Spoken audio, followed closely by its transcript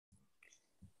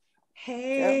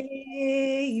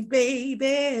Hey,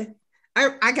 baby.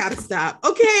 I gotta stop.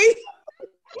 Okay.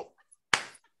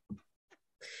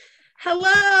 Hello.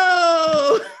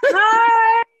 Hi.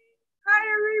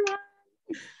 Hi, everyone.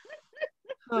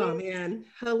 Oh, man.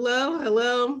 Hello,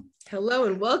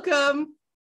 and welcome.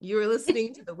 You are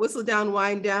listening to the Whistle Down,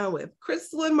 Wind Down with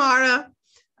Crystal and Mara,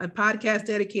 a podcast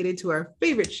dedicated to our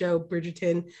favorite show,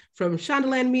 Bridgerton, from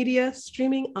Shondaland Media,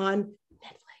 streaming on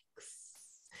Netflix.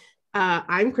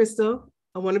 I'm Crystal,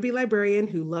 a wannabe librarian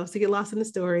who loves to get lost in the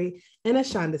story, and a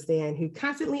Shonda stan who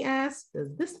constantly asks, does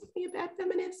this make me a bad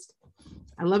feminist?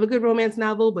 I love a good romance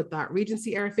novel, but thought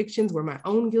Regency era fictions were my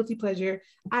own guilty pleasure.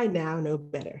 I now know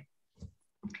better.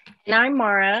 And I'm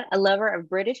Mara, a lover of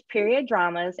British period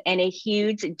dramas and a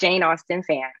huge Jane Austen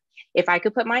fan. If I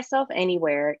could put myself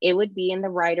anywhere, it would be in the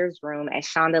writer's room at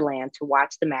Shondaland to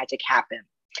watch the magic happen.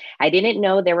 I didn't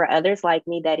know there were others like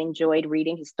me that enjoyed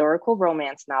reading historical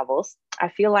romance novels. I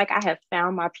feel like I have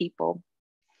found my people.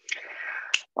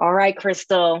 All right,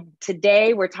 Crystal.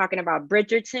 Today we're talking about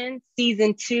Bridgerton,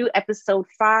 season 2, episode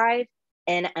 5,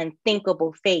 An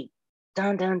Unthinkable Fate.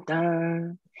 Dun, dun,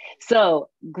 dun. So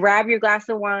grab your glass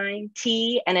of wine,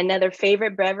 tea, and another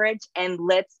favorite beverage, and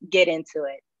let's get into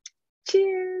it.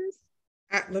 Cheers.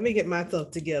 Let me get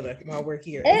myself together while we're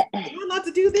here. Am I allowed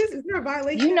to do this? Is there a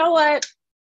violation? You know what?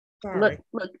 Sorry.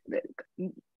 Look,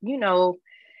 you know,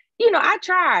 I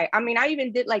try. I mean, I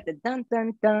even did like the dun,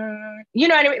 dun, dun. You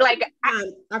know what I mean? Like,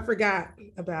 I forgot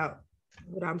about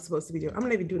what I'm supposed to be doing. I'm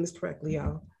not even doing this correctly,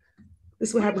 y'all. This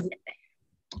is what happens.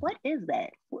 What is that?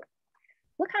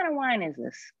 What kind of wine is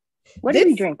this? What are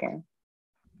you drinking?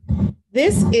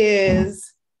 This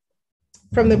is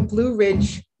from the Blue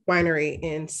Ridge Winery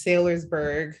in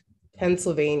Saylorsburg,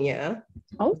 Pennsylvania.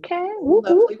 Okay.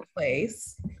 Lovely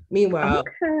place. Meanwhile,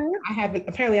 I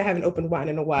haven't opened wine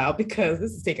in a while because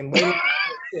this is taking way too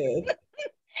long.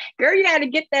 Girl, you got to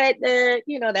get that,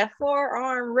 that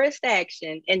forearm wrist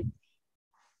action. And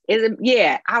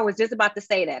I was just about to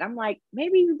say that. I'm like,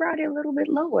 maybe you brought it a little bit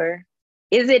lower.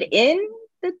 Is it in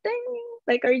the thing?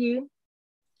 Like, are you?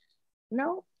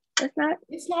 No, it's not.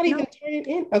 It's not even turning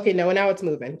in. Okay, no, now it's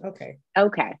moving. Okay.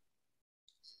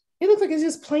 It looks like it's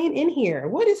just playing in here.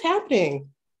 What is happening?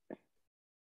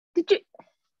 Did you?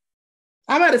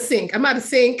 I'm out of sync.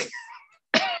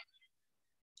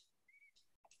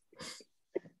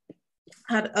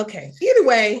 Okay. Either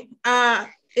way, what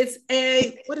is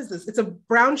this? It's a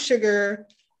brown sugar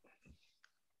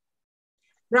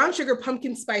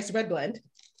pumpkin spice red blend.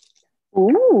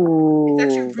 Ooh, it's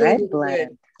actually really blend.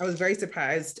 Good. I was very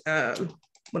surprised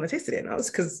when I tasted it. And I was,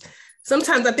 because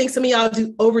sometimes I think some of y'all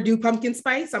overdo pumpkin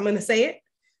spice. I'm going to say it.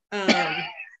 I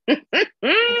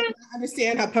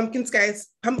understand how pumpkin spice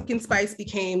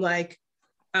became like,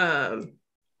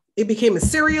 it became a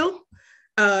cereal.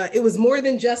 It was more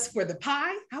than just for the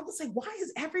pie. I was like, why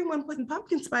is everyone putting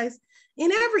pumpkin spice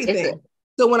in everything?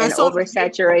 So when I saw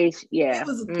oversaturation,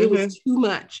 it was too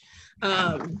much.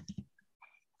 So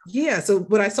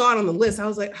when I saw it on the list, I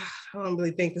was like, I don't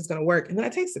really think this is gonna work. And then I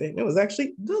tasted it, and it was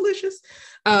actually delicious.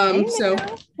 Hey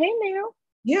now.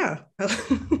 Yeah.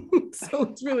 So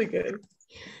it's really good.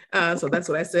 So that's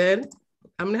what I said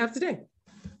I'm gonna have today.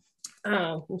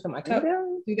 Fill my cup,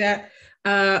 do that.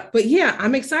 But yeah,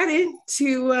 I'm excited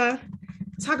to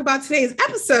talk about today's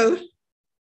episode.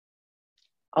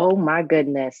 Oh my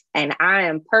goodness. And I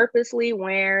am purposely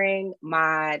wearing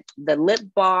the Lip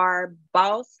Bar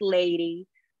Boss Lady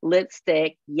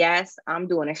lipstick. Yes, I'm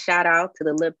doing a shout out to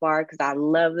the Lip Bar because I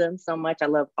love them so much. I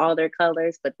love all their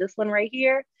colors, but this one right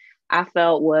here, I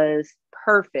felt was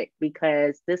perfect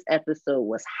because this episode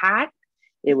was hot.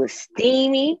 It was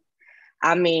steamy.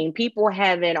 I mean, people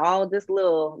having all this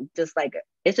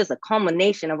it's just a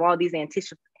culmination of all these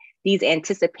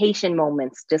anticipation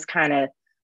moments just kind of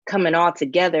coming all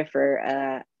together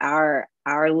for our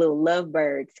little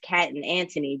lovebirds, Kat and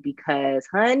Anthony, because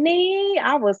honey,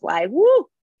 I was like, woo,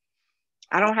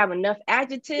 I don't have enough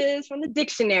adjectives from the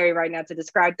dictionary right now to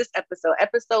describe this episode.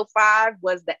 Episode 5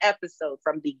 was the episode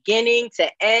from beginning to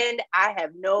end. I have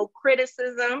no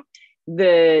criticism.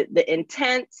 The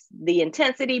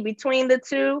intensity between the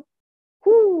two.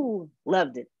 Whoo,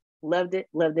 loved it. So,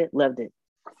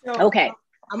 okay.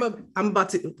 I'm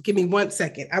about to, give me 1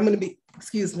 second.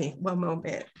 Excuse me, one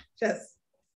moment. Just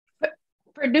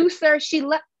producer, she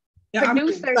left. She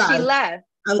left.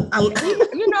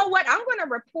 You know what? I'm going to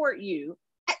report you.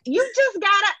 You just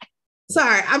gotta.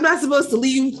 Sorry, I'm not supposed to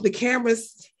leave the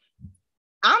cameras.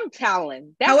 I'm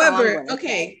telling. However,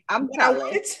 okay. I'm telling. I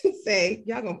wanted to say,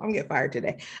 I'm gonna get fired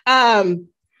today.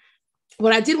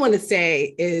 What I did want to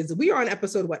say is we are on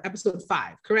episode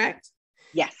 5, correct?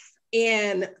 Yes.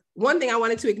 And one thing I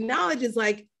wanted to acknowledge is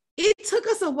like, it took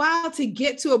us a while to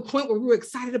get to a point where we were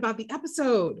excited about the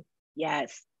episode.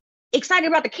 Yes. Excited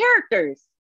about the characters.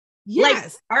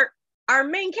 Yes. Like our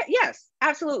main character. Yes,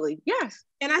 absolutely. Yes.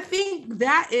 And I think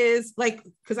that is like,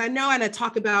 because I know, and I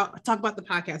talk about the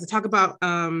podcast, I talk about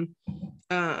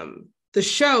the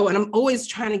show, and I'm always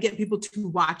trying to get people to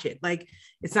watch it. Like,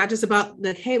 it's not just about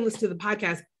like, hey, listen to the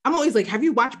podcast. I'm always like, have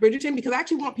you watched Bridgerton? Because I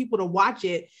actually want people to watch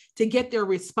it to get their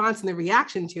response and their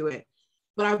reaction to it.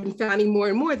 But I've been finding more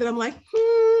and more that I'm like,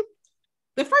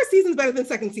 the first season's better than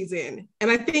second season. And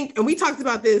I think, and we talked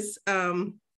about this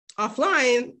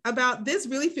offline, about this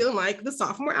really feeling like the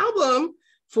sophomore album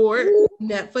for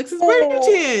Netflix's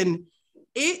Bridgerton.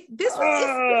 This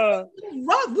was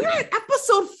rough. We're at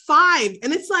episode 5,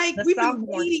 and it's like we've been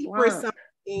waiting for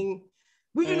something.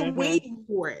 We've been waiting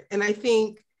for it, and I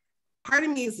think part of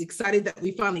me is excited that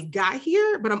we finally got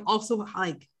here, but I'm also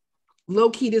like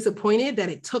low-key disappointed that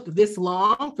it took this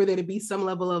long for there to be some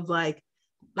level of like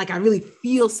I really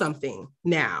feel something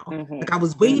now. Like I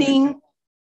was waiting,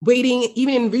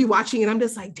 even in rewatching it, I'm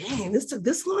just like, dang, this took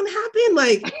this long to happen.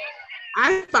 Like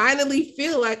I finally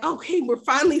feel like, okay, we're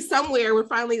finally somewhere. We're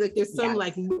finally like, there's some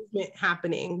like movement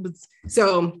happening.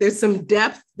 So there's some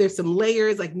depth, there's some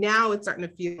layers. Like now it's starting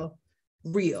to feel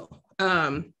real.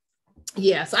 So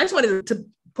I just wanted to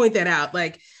point that out.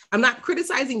 Like, I'm not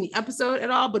criticizing the episode at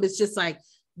all, but it's just like,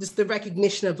 just the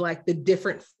recognition of like the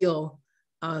different feel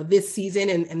this season,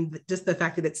 and just the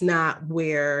fact that it's not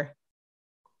where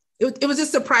it was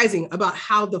just surprising about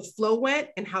how the flow went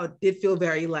and how it did feel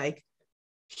very like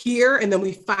here, and then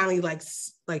we finally like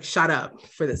shot up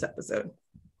for this episode.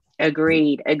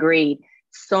 Agreed.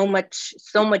 So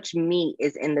much meat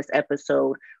is in this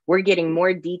episode. We're getting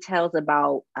more details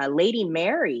about Lady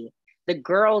Mary, the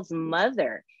girl's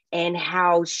mother, and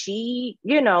how she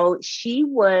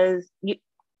was,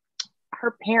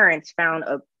 her parents found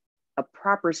a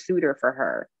proper suitor for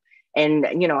her. And,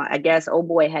 I guess old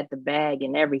boy had the bag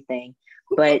and everything,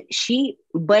 but she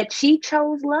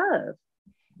chose love.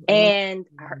 And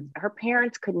her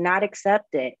parents could not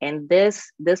accept it. And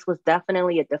this was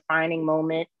definitely a defining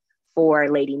moment for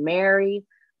Lady Mary,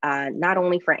 not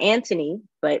only for Anthony,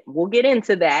 but we'll get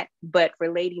into that, but for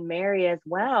Lady Mary as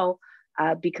well,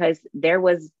 because there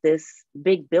was this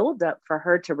big buildup for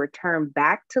her to return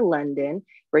back to London,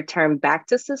 return back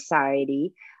to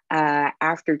society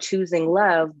after choosing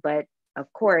love. But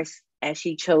of course, as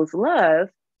she chose love,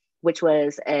 which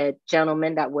was a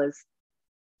gentleman that was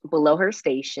below her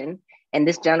station, and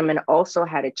this gentleman also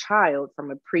had a child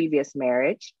from a previous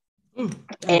marriage,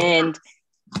 and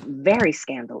very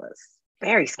scandalous.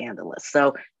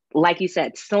 So like you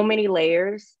said, so many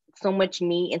layers, so much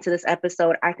meat into this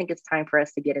episode. I think it's time for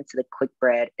us to get into the quick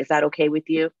bread. Is that okay with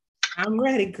you? I'm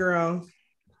ready, girl.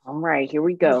 All right, here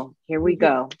we go. With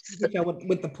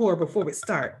the pour before we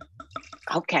start.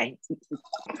 Okay,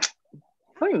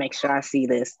 let me make sure I see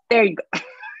this. There you go.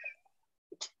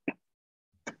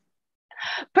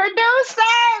 Producer,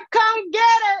 come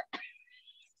get it.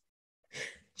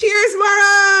 Cheers,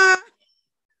 Mara.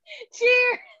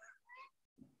 Cheers.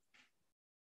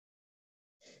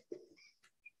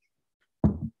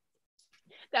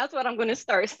 That's what I'm going to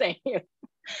start saying.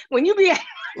 When you be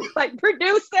like,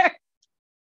 producer,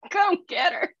 come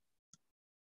get her.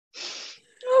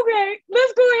 Okay,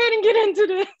 let's go ahead and get into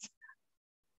this.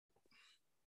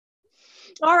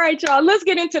 All right, y'all, let's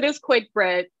get into this quick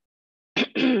bread.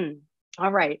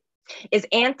 All right. Is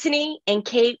Anthony and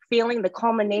Kate feeling the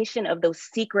culmination of those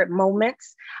secret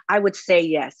moments? I would say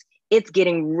yes. It's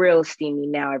getting real steamy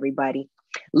now, everybody.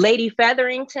 Lady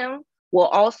Featherington will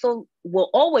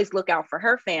always look out for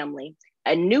her family.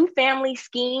 A new family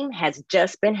scheme has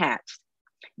just been hatched.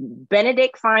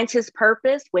 Benedict finds his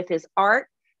purpose with his art.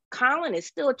 Colin is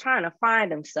still trying to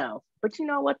find himself. But you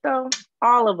know what, though?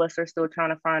 All of us are still trying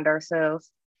to find ourselves.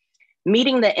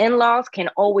 Meeting the in-laws can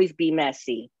always be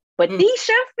messy. But these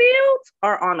Sheffields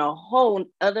are on a whole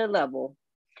other level.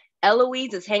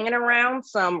 Eloise is hanging around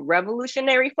some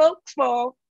revolutionary folks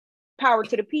for power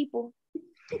to the people.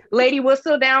 Lady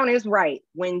Whistledown is right.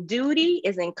 When duty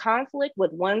is in conflict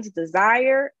with one's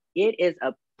desire, it is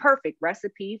a perfect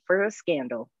recipe for a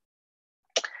scandal.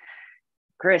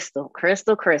 Crystal.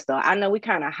 I know we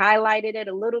kind of highlighted it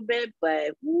a little bit,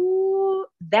 but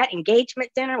that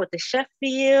engagement dinner with the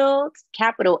Sheffields,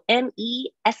 capital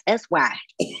MESSY.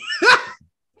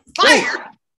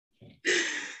 Fire!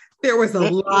 There was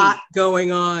a lot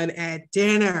going on at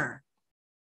dinner.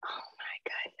 Oh my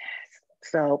goodness.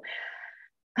 So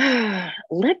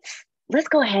let's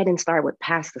go ahead and start with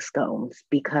Past the Scones,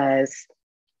 because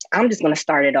I'm just going to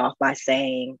start it off by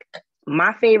saying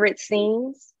my favorite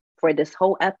scenes for this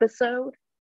whole episode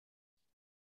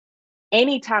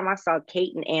anytime I saw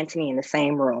Kate and Anthony in the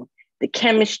same room, the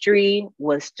chemistry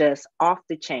was just off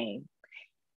the chain.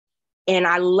 And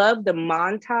I love the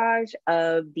montage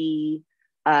of the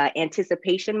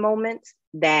anticipation moments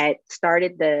that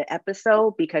started the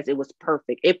episode because it was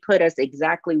perfect. It put us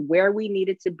exactly where we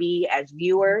needed to be as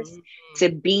viewers, to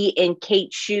be in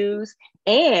Kate's shoes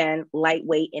and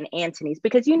lightweight in Anthony's.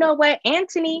 Because you know what?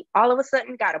 Anthony all of a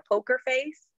sudden got a poker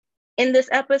face in this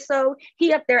episode.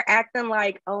 He up there acting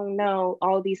like, oh no,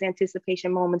 all these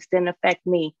anticipation moments didn't affect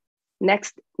me.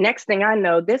 Next thing I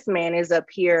know, this man is up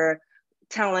here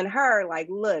telling her like,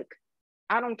 look,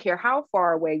 I don't care how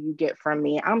far away you get from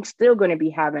me, I'm still going to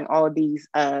be having all these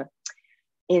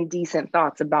indecent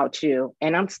thoughts about you,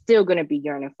 and I'm still going to be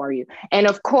yearning for you. And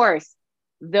of course,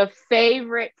 the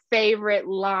favorite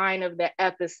line of the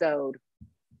episode.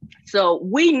 So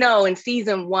we know in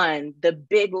season 1, the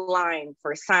big line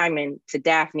for Simon to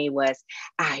Daphne was,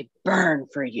 I burn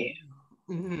for you.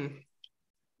 Mm-hmm.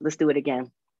 Let's do it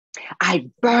again. I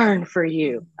burn for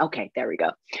you. Okay, there we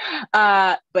go.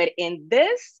 But in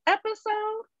this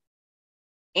episode,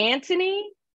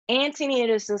 Anthony, it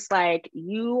is just like,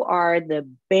 you are the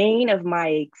bane of my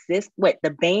existence.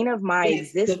 The bane of my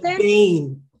existence? The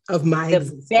bane of my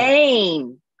existence. The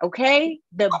bane, okay?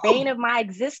 The bane of my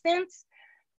existence,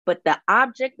 but the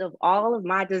object of all of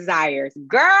my desires.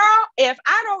 Girl, if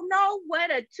I don't know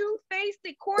what a two-faced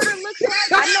quarter looks like,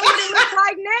 I know what it looks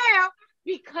like now.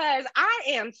 Because I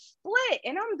am split,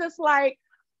 and I'm just like,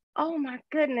 oh my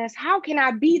goodness, how can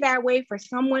I be that way for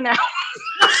someone else?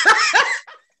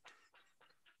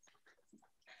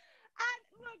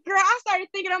 Girl, I started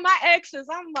thinking of my exes.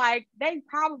 I'm like, they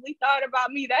probably thought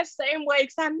about me that same way,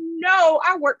 because I know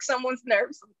I work someone's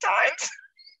nerves sometimes.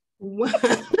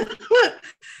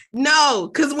 No,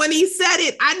 because when he said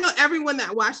it, I know everyone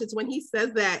that watches, when he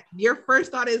says that, your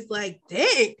first thought is like,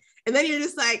 dang. And then you're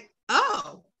just like,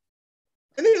 oh.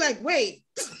 And then you're like, wait.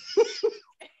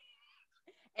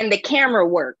 And the camera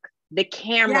work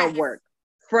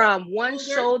from one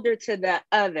shoulder to the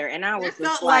other. And I was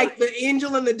felt like the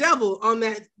angel and the devil on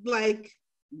that, like,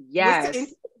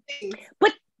 yes.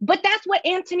 But that's what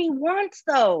Anthony wants,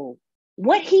 though.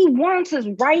 What he wants is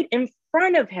right in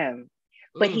front of him,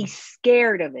 but he's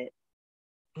scared of it.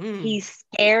 He's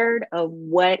scared of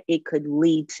what it could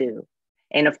lead to.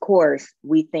 And of course,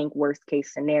 we think worst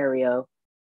case scenario,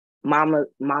 Mama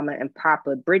and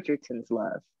Papa Bridgerton's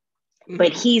love.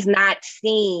 But he's not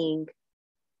seeing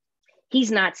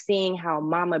how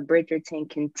Mama Bridgerton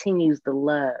continues the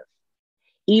love.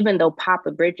 Even though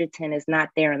Papa Bridgerton is not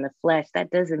there in the flesh,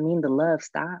 that doesn't mean the love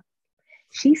stopped.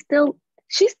 She still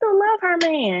love her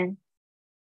man.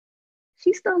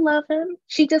 She still love him.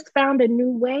 She just found a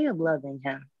new way of loving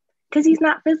him because he's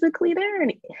not physically there.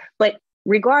 But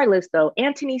regardless, though,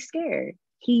 Anthony's scared.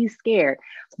 He's scared.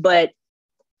 But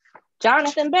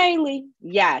Jonathan Bailey,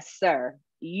 yes, sir.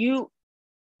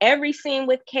 Every scene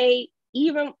with Kate,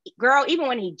 even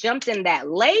when he jumped in that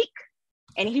lake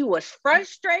and he was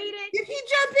frustrated. Did he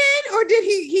jump in, or did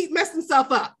he mess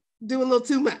himself up, doing a little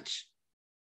too much?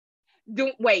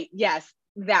 Yes,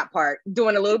 that part.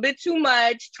 Doing a little bit too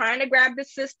much, trying to grab the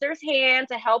sister's hand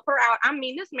to help her out. I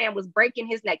mean, this man was breaking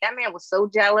his neck. That man was so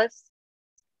jealous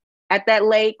at that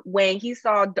lake when he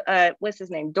saw, what's his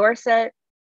name, Dorset?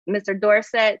 Mr.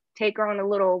 Dorset take her on a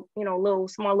little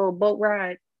small boat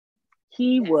ride.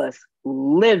 He was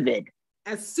livid.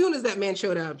 As soon as that man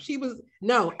showed up,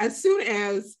 as soon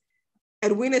as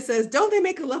Edwina says, don't they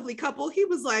make a lovely couple? He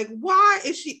was like, who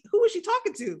is she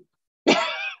talking to?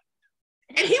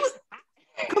 And he was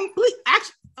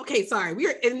okay, sorry. We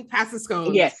are in past the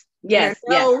scones. Yes.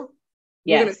 We're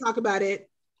going to talk about it.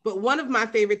 But one of my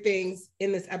favorite things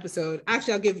in this episode,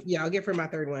 actually, I'll give her my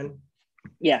third one.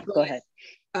 Yeah, go ahead.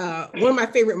 One of my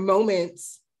favorite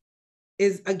moments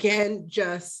is, again,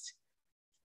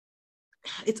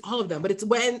 it's all of them, but it's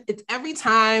every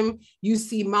time you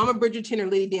see Mama Bridgerton or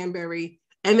Lady Danbury,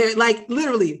 and they're like,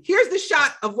 literally, here's the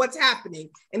shot of what's happening,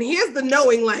 and here's the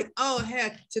knowing, like, oh,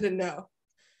 heck to the no.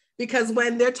 Because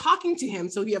when they're talking to him,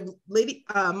 so you have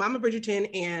Mama Bridgerton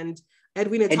and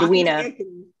Edwina. Talking to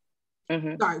Anthony.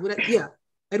 Mm-hmm. Sorry,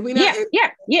 Edwina. Yeah,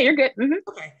 you're good. Mm-hmm.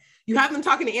 Okay. You have them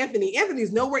talking to Anthony.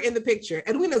 Anthony's nowhere in the picture.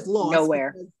 Edwina's lost.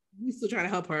 Nowhere. He's still trying to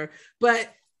help her.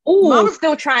 But Mama's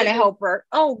still trying to help her.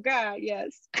 Oh, God,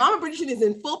 yes. Mama Bridgerton is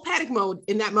in full panic mode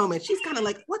in that moment. She's kind of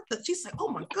like, what the? She's like, oh,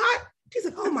 my God. She's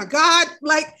like, oh, my God.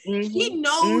 Like, she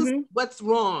knows what's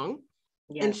wrong.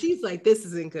 Yes. And she's like, this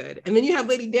isn't good. And then you have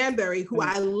Lady Danbury, who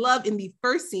I love in the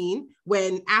first scene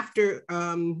when after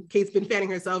Kate's been fanning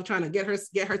herself, trying to get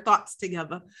her thoughts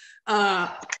together.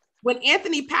 When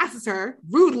Anthony passes her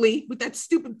rudely with that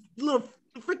stupid little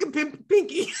freaking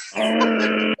Pinky.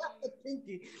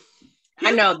 Pinky.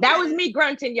 I know that was me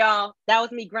grunting, y'all. That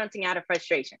was me grunting out of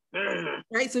frustration.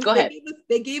 Right. So go ahead.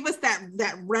 They gave us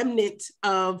that remnant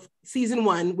of season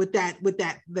 1 with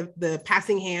the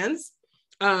passing hands.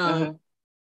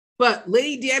 But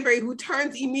Lady Danbury, who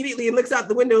turns immediately and looks out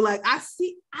the window like, I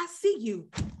see you.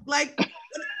 Like,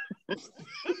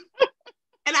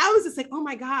 and I was just like, oh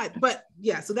my God. But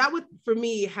yeah, so that would, for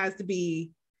me, has to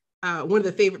be one of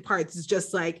the favorite parts, is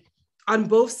just like on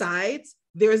both sides,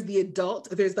 there's the adult,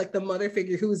 there's like the mother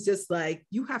figure who's just like,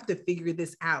 you have to figure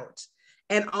this out.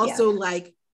 And also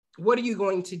like, what are you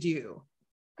going to do?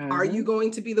 Are you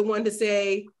going to be the one to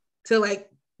say, to like,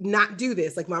 not do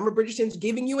this? Like Mama Bridgerton's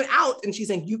giving you an out and she's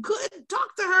saying, you could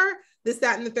talk to her, this,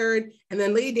 that, and the third. And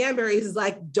then Lady Danbury is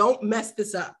like, don't mess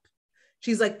this up.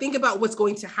 She's like, think about what's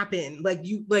going to happen. Like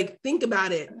think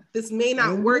about it. This may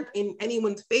not work in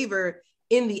anyone's favor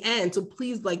in the end. So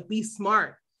please like be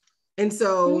smart. And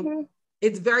so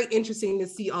it's very interesting to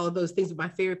see all of those things. But my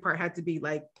favorite part had to be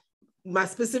like,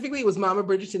 specifically it was Mama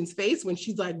Bridgerton's face when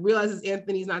she's like realizes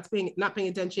Anthony's not paying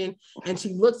attention, and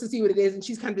she looks to see what it is, and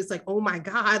she's kind of just like, oh my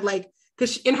God, like,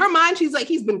 because in her mind she's like,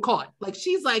 he's been caught. Like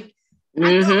she's like,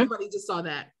 I know everybody just saw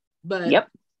that, but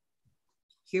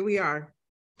here we are.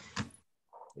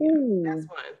 That's one.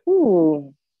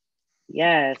 Ooh,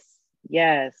 yes.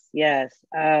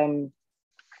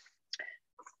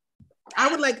 I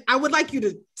would like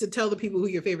you to tell the people who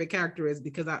your favorite character is,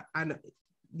 because I know.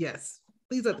 Yes,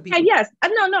 please let the people. Yes,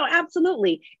 no,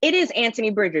 absolutely. It is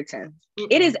Anthony Bridgerton.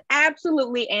 It is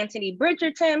absolutely Anthony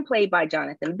Bridgerton, played by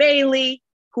Jonathan Bailey,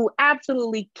 who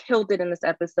absolutely killed it in this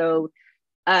episode.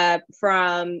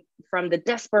 From the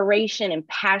desperation and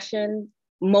passion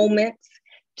moments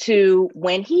to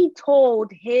when he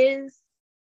told his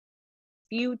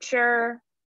future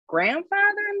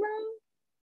grandfather-in-law.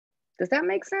 Does that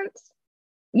make sense?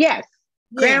 Yes,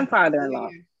 grandfather-in-law.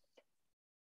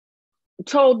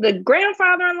 Told the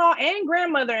grandfather-in-law and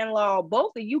grandmother-in-law,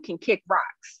 both of you can kick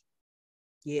rocks.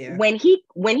 Yeah. When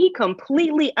he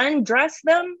completely undressed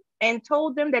them and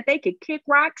told them that they could kick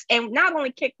rocks, and not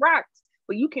only kick rocks,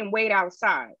 but you can wait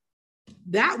outside.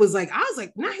 That was like, I was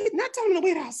like, not telling them to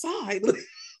wait outside.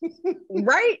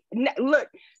 Right? Look,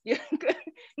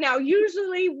 now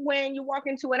usually when you walk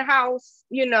into a house,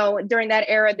 during that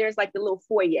era, there's like the little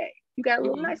foyer. You got a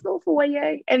little nice little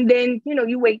foyer, and then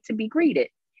you wait to be greeted.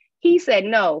 He said,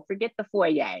 no, forget the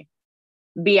foyer,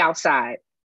 be outside.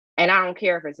 And I don't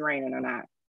care if it's raining or not.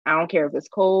 I don't care if it's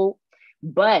cold.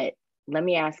 But let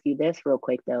me ask you this real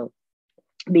quick though,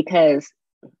 because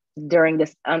during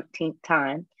this umpteenth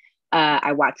time,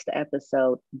 I watched the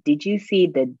episode. Did you see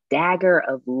the dagger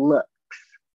of looks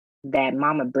that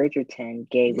Mama Bridgerton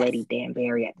gave Lady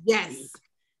Danbury? Yes,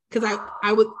 because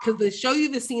because they show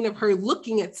you the scene of her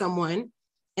looking at someone,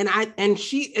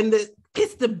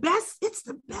 it's the best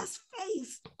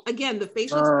face. Again, the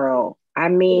facial. Girl, I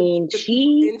mean,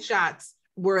 the shots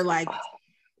were like,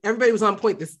 everybody was on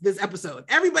point this episode.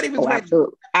 Everybody was ready.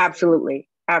 Absolutely.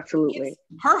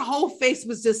 Her whole face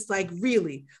was just like,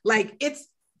 really, like, it's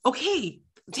okay.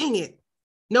 Dang it.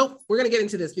 Nope, we're gonna get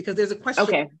into this because there's a question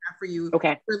I have for you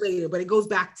for later, but it goes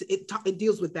back to it. It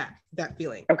deals with that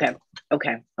feeling. Okay.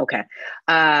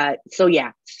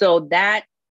 So that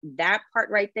part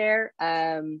right there.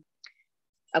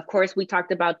 Of course, we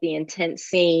talked about the intense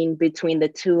scene between the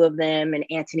two of them, and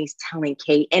Anthony's telling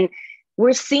Kate, and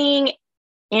we're seeing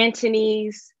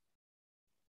Anthony's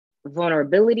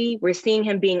vulnerability. We're seeing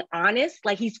him being honest,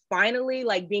 like he's finally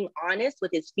like being honest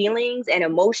with his feelings and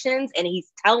emotions, and he's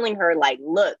telling her like,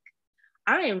 look,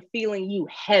 I am feeling you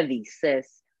heavy, sis,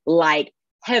 like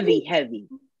heavy,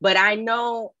 but I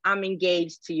know I'm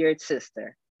engaged to your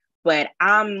sister, but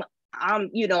I'm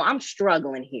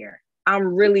struggling here.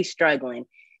 I'm really struggling.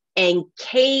 And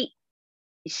Kate,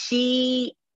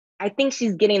 I think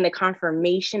she's getting the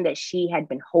confirmation that she had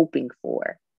been hoping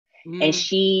for. And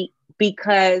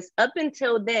because up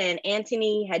until then,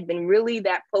 Anthony had been really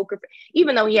that poker,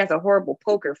 even though he has a horrible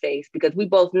poker face, because we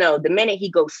both know the minute he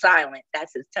goes silent,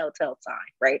 that's his telltale sign,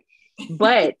 right?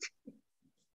 But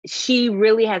she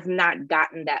really has not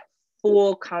gotten that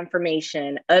full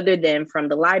confirmation other than from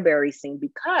the library scene,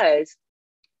 because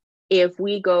if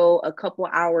we go a couple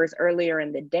hours earlier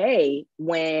in the day,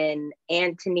 when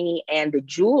Anthony and the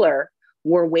jeweler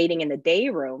were waiting in the day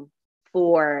room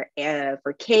for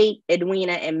Kate,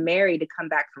 Edwina, and Mary to come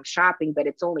back from shopping, but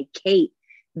it's only Kate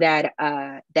that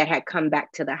had come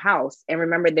back to the house. And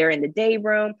remember, they're in the day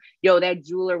room. Yo, that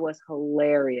jeweler was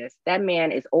hilarious. That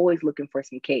man is always looking for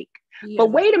some cake. Yeah.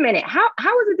 But wait a minute, how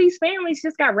is it these families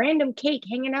just got random cake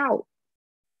hanging out?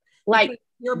 Like,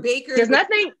 your baker, there's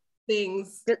nothing.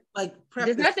 things like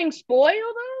does nothing spoil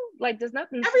though? Like does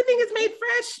nothing? Everything is made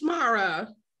fresh,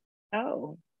 Mara.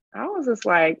 Oh, I was just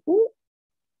like, ooh.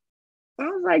 I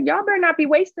was like, y'all better not be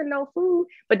wasting no food.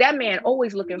 But that man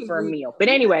always looking for a meal. But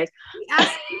anyways, he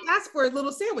asked for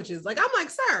little sandwiches. Like I'm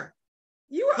like, sir,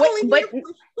 you were only but here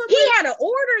for he had an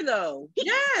order though.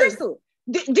 Yes. Crystal,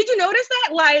 did you notice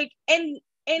that? Like, and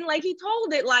like he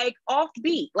told it like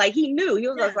offbeat. Like he knew. He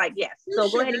was just like, yes. So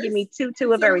go ahead and give me two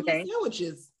of everything.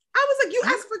 Sandwiches. I was like, you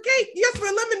asked for cake. You asked for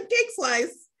a lemon cake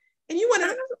slice, and you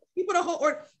put a whole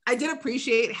order. I did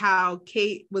appreciate how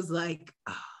Kate was like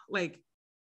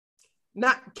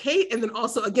not Kate, and then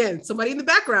also again somebody in the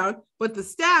background, but the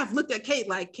staff looked at Kate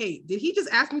like, Kate, did he just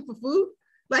ask me for food?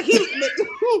 Like he,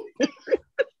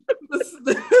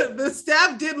 the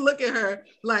staff did look at her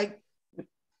like,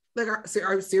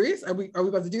 are you serious? Are we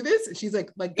about to do this? And she's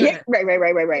like yeah,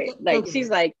 right. Like she's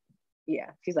like,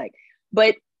 yeah, she's like,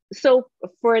 but so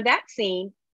for that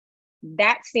scene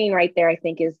right there, I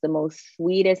think is the most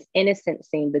sweetest, innocent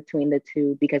scene between the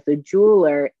two, because the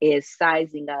jeweler is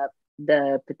sizing up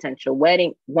the potential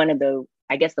wedding, the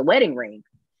wedding ring.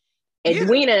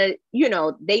 Edwina,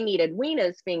 they need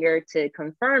Edwina's finger to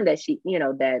confirm that she,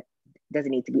 that doesn't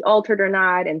need to be altered or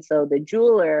not. And so the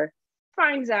jeweler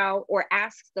finds out or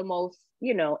asks the most,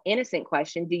 innocent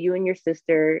question, do you and your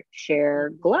sister share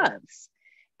gloves?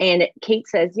 And Kate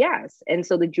says yes. And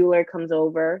so the jeweler comes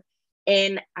over,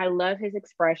 and I love his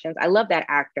expressions. I love that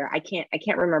actor. I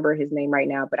can't remember his name right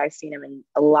now, but I've seen him in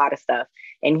a lot of stuff,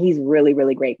 and he's really,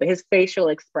 really great. But his facial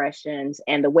expressions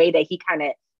and the way that he kind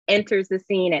of enters the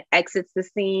scene and exits the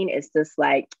scene is just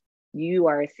like, you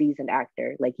are a seasoned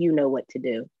actor. Like, you know what to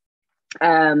do.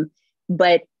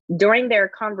 But during their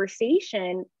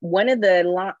conversation, one of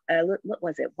the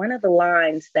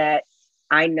lines that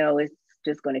I know is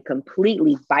just going to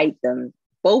completely bite them,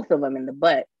 both of them, in the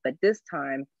butt. But this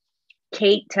time,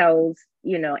 Kate tells,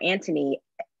 Anthony,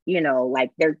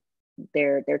 like they're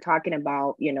talking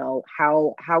about,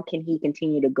 how can he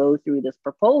continue to go through this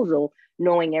proposal,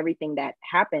 knowing everything that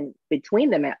happened between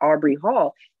them at Aubrey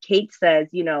Hall. Kate says,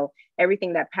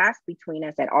 everything that passed between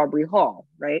us at Aubrey Hall,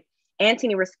 right?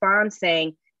 Anthony responds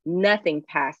saying, nothing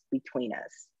passed between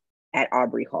us at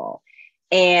Aubrey Hall.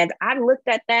 And I looked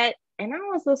at that and I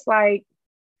was just like,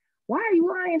 why are you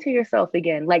lying to yourself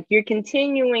again? Like, you're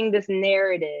continuing this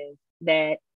narrative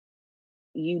that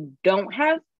you don't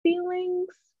have feelings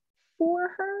for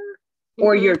her,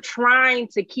 or you're trying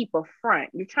to keep a front.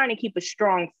 You're trying to keep a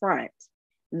strong front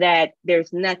that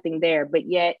there's nothing there, but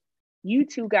yet you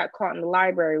two got caught in the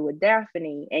library with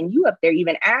Daphne, and you up there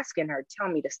even asking her, tell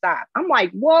me to stop. I'm like,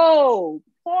 whoa,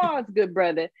 pause, good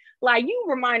brother. Like, you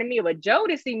reminded me of a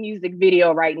Jodeci music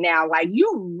video right now. Like,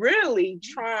 you really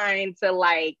trying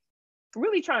to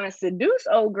seduce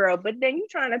old girl, but then you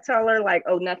trying to tell her like,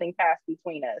 oh, nothing passed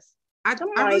between us. I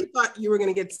really thought you were going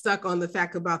to get stuck on the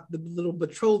fact about the little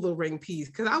betrothal ring piece,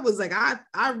 because I was like,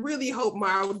 I really hope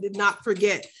Mara did not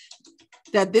forget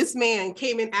that this man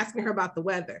came in asking her about the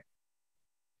weather.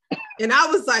 And I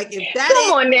was like, if that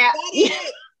ain't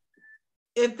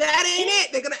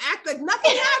it, they're going to act like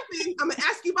nothing happened. I'm going to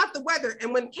ask you about the weather.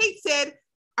 And when Kate said,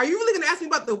 are you really going to ask me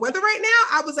about the weather right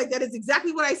now? I was like, that is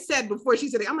exactly what I said before she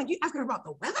said it. I'm like, you asking her about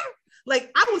the weather?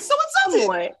 Like, I was so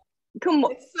insulted. Come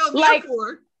on. So like,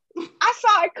 I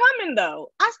saw it coming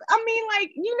though. I mean,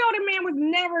 like, the man was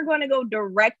never going to go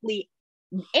directly.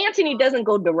 Anthony doesn't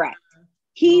go direct.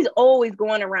 He's always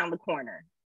going around the corner.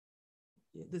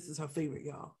 Yeah, this is her favorite,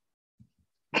 y'all.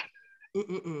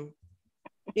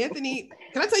 Anthony,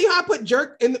 can I tell you how I put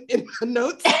jerk in my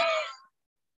notes? Go ahead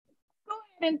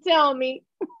and tell me.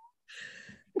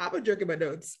 I put jerk in my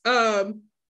notes.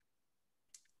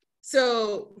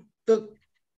 So oh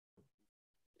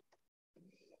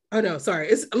no, sorry.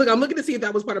 I'm looking to see if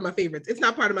that was part of my favorites. It's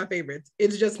not part of my favorites.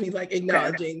 It's just me like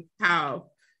acknowledging how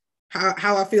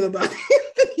I feel about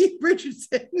Anthony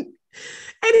Richardson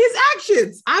and his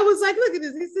actions. I was like, look at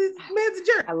this. This man's a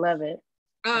jerk. I love it.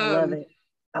 I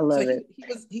love it.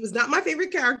 He was not my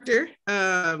favorite character.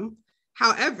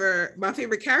 However, my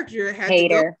favorite character had Hater.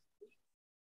 to go.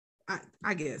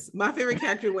 I guess my favorite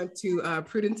character went to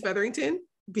Prudence Featherington,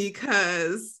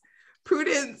 because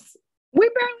Prudence. We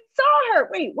barely saw her.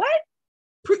 Wait, what?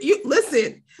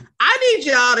 Listen, I need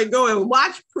y'all to go and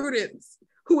watch Prudence,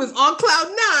 who is on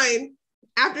cloud 9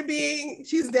 after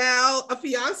she's now a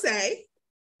fiance.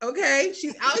 Okay,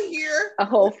 she's out here. A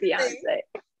whole fiance.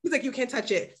 He's like, you can't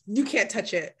touch it. You can't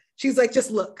touch it. She's like,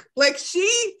 just look. Like, she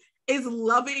is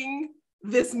loving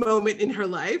this moment in her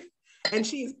life, and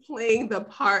she's playing the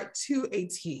part to a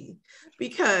T,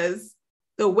 because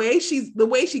the way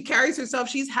she carries herself,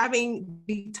 she's having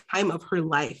the time of her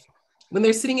life. when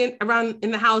they're sitting around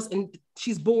in the house and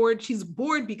she's bored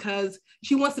because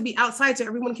she wants to be outside so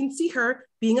everyone can see her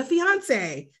being a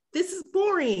fiance. This is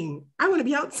boring. I want to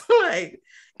be outside.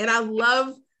 And I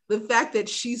love the fact that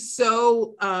she's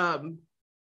so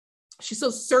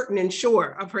certain and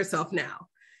sure of herself now,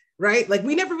 right? Like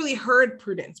we never really heard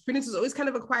Prudence. Prudence was always kind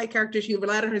of a quiet character. She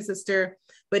relied on her sister,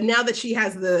 but now that she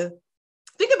has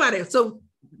think about it. So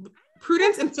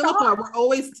Prudence and Philippa were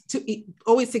always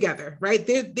together, right?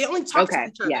 They only talk to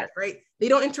each other, right? They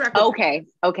don't interact with Okay.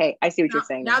 I see what you're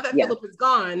saying. Now that Philippa's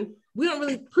gone,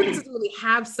 Prudence doesn't really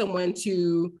have someone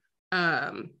to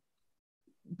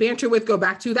banter with, go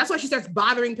back to. That's why she starts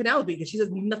bothering Penelope, because she has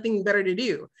nothing better to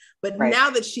do. But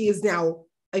now that she is now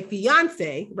a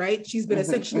fiance, right? She's been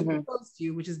essentially proposed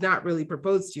to, which is not really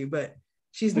proposed to, but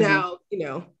she's now,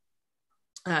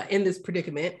 in this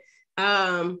predicament.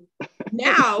 Now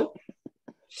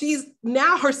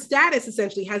her status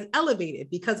essentially has elevated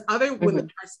because other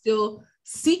women are still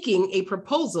seeking a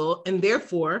proposal, and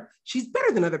therefore she's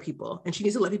better than other people, and she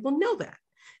needs to let people know that.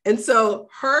 And so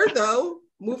her, though,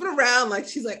 moving around, like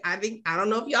she's like, I don't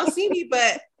know if y'all see me,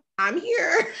 but I'm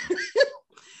here.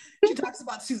 She talks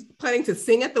about she's planning to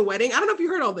sing at the wedding. I don't know if you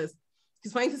heard all this.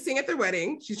 She's planning to sing at their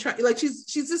wedding. She's trying, like she's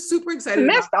just super excited. I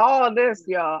missed all of this,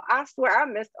 y'all. I swear I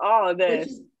missed all of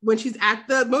this. When she's at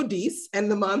the Modis, and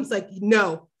the mom's like,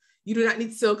 no, you do not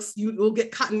need silks. You will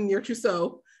get cotton in your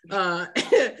trousseau.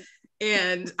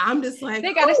 And I'm just like,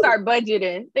 they got to start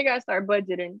budgeting.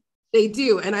 They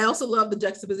do. And I also love the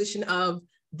juxtaposition of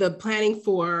the planning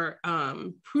for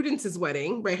Prudence's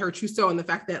wedding, right? Her trousseau, and the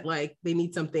fact that like they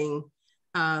need something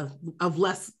of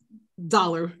less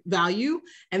dollar value.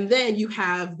 And then you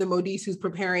have the Modiste who's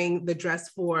preparing the dress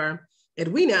for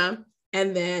Edwina.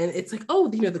 And then it's like, oh,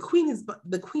 the queen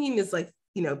is like,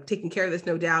 taking care of this,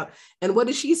 no doubt. And what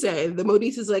does she say? The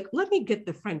Modiste is like, let me get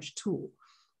the French tulle.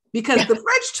 Because the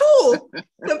French tulle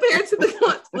compared to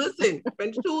the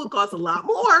French tulle costs a lot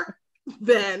more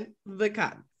than the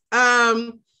cotton.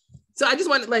 So I just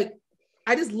wanted,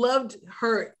 I just loved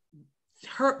her,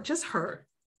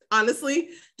 honestly,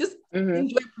 just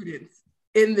enjoy Prudence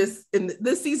in this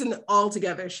season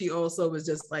altogether. She also was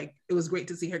just like, it was great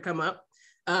to see her come up.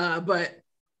 But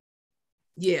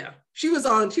yeah, she was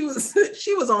on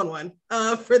one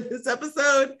for this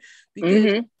episode,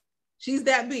 because she's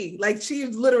that big. Like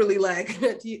she's literally like,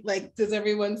 does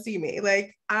everyone see me?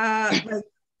 Like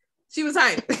she was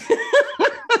hype.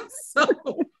 So,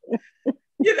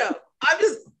 I'm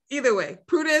just, either way,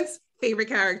 Prudence, favorite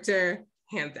character,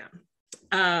 hands down.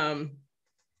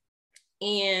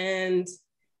 And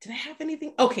did I have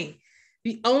anything? Okay.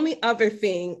 The only other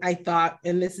thing I thought,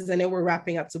 and I know we're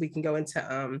wrapping up so we can go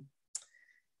into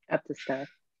up to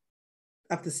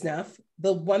snuff.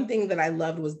 The one thing that I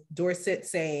loved was Dorset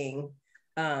saying,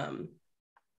 I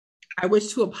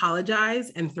wish to apologize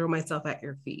and throw myself at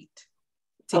your feet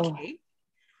to Kate.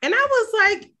 And I was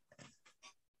like,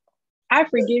 I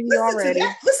forgive you already.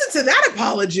 Listen to that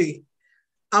apology.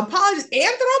 Apologize and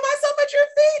throw myself at your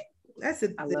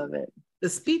feet. I love it. The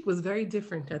speak was very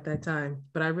different at that time,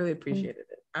 but I really appreciated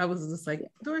it. I was just like,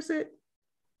 Dorset,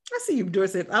 I see you,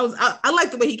 Dorset. I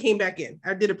like the way he came back in.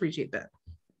 I did appreciate that.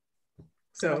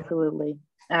 So absolutely.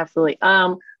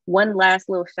 One last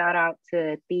little shout out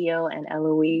to Theo and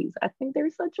Eloise. I think they're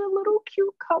such a little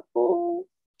cute couple.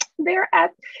 They're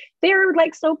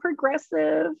like so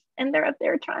progressive, and they're up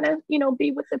there trying to,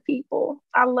 be with the people.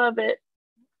 I love it.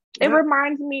 It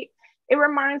reminds me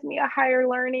of Higher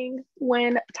Learning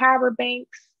when Tyra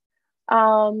Banks,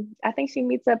 I think she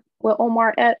meets up with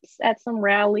Omar Epps at some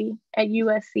rally at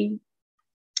USC.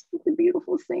 It's a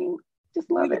beautiful scene.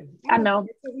 Just love it. I know.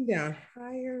 Down.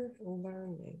 Higher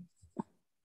Learning.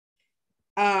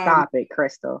 Stop it,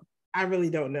 Crystal. I really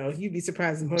don't know. You'd be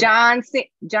surprised. John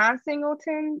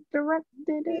Singleton directed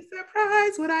it. Be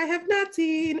surprised what I have not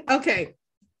seen. Okay.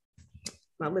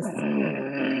 Now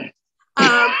listen.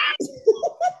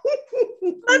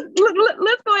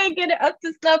 Let's go ahead and get it up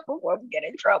to stuff before we get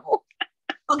in trouble.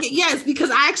 Okay, yes, because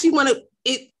I actually want to.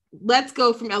 Let's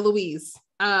go from Eloise.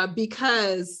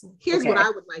 Because here's what I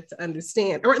would like to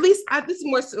understand, or at least this is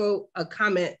more so a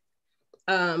comment.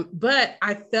 But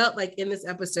I felt like in this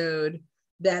episode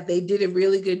that they did a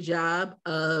really good job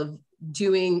of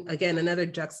doing, again, another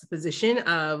juxtaposition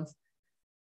of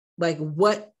like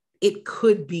what it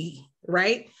could be,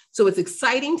 right? So it's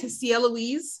exciting to see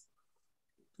Eloise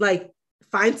like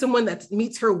find someone that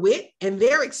meets her wit, and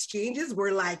their exchanges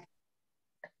were like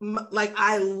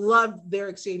I loved their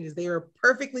exchanges. They were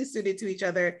perfectly suited to each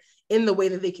other in the way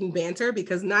that they can banter,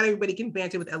 because not everybody can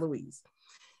banter with Eloise.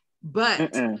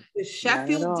 But the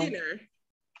Sheffield dinner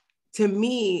to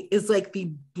me is like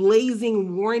the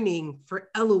blazing warning for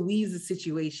Eloise's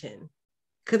situation.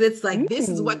 Because it's like, this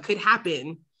is what could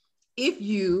happen if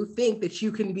you think that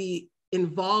you can be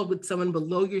involved with someone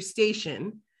below your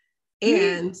station,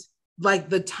 and like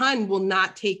the ton will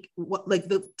not take what, like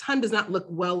the ton does not look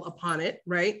well upon it,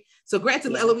 right? So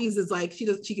granted, Eloise is like, she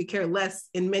could care less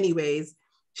in many ways.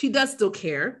 She does still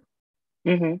care,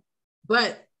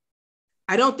 but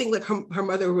I don't think like her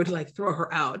mother would like throw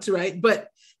her out, right? But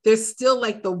there's still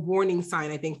like the warning sign,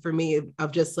 I think, for me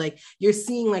of just like, you're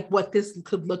seeing like what this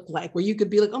could look like, where you could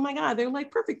be like, oh my God, they're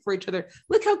like perfect for each other.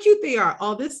 Look how cute they are,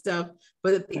 all this stuff.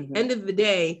 But at the end of the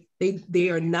day, they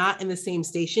are not in the same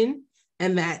station,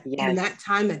 and that in that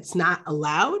time that's not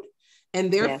allowed.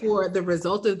 And therefore the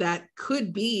result of that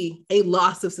could be a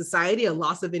loss of society, a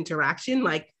loss of interaction.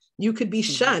 Like you could be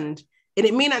shunned. And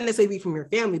it may not necessarily be from your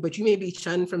family, but you may be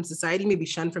shunned from society, maybe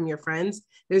shunned from your friends.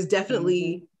 There's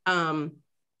definitely, I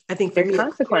think for me,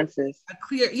 consequences. A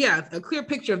clear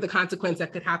picture of the consequence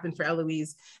that could happen for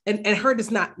Eloise, and her just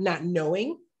not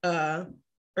knowing, or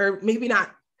maybe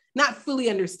not fully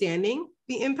understanding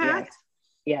the impact.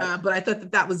 But I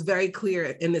thought that was very clear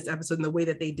in this episode in the way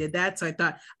that they did that. So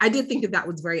I did think that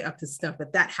was very up to snuff,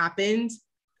 that happened,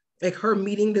 like her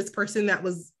meeting this person that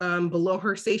was below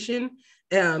her station,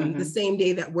 the same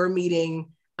day that we're meeting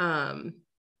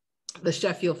the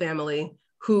Sheffield family,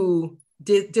 who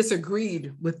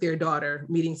disagreed with their daughter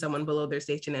meeting someone below their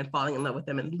station and falling in love with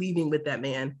them and leaving with that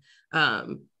man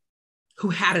who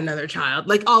had another child.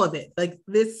 Like all of it. Like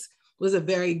this was a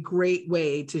very great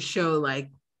way to show like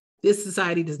this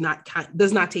society does not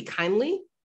take kindly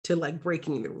to like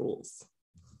breaking the rules.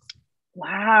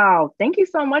 Wow. Thank you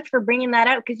so much for bringing that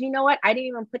up. Because you know what? I didn't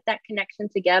even put that connection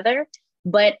together,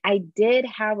 but I did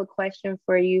have a question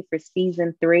for you for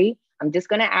season 3. I'm just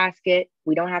going to ask it.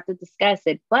 We don't have to discuss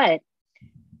it, but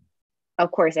of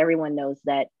course, everyone knows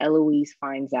that Eloise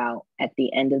finds out at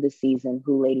the end of the season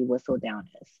who Lady Whistledown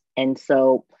is. And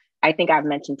so I think I've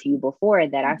mentioned to you before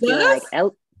that I feel like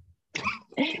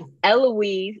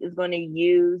Eloise is going to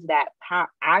use that power.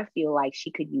 I feel like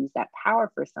she could use that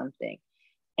power for something.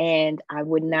 And I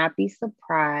would not be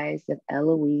surprised if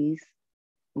Eloise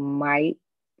might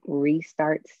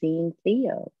restart seeing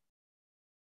Theo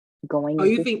going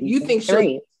into you think season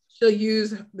 3. She'll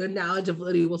use the knowledge of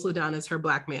Lady Whistledown as her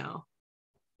blackmail?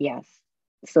 Yes,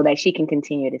 so that she can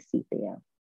continue to see Theo.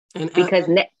 And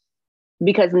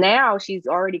because now she's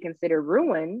already considered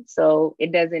ruined, so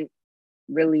it doesn't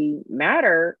really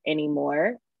matter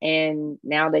anymore. And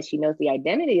now that she knows the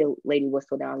identity of Lady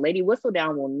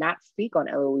Whistledown will not speak on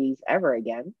Eloise ever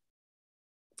again.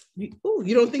 You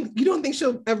don't think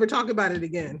she'll ever talk about it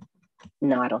again?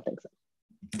 No, I don't think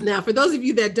so. Now, for those of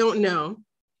you that don't know,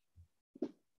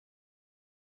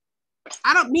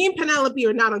 me and Penelope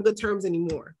are not on good terms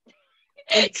anymore.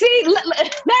 See,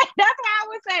 that's what I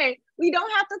was saying. We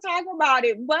don't have to talk about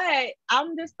it, but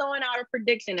I'm just throwing out a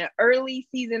prediction, an early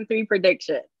season 3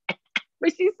 prediction.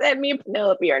 But she said me and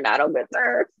Penelope are not on good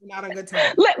terms. Not on good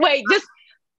terms.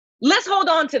 Let's hold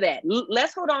on to that.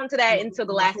 Let's hold on to that until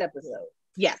the last episode.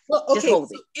 Yes. Well, okay. Just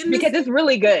hold it. Because it's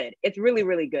really good. It's really,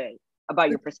 really good about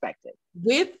your perspective.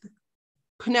 With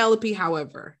Penelope,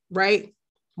 however, right?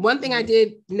 One thing I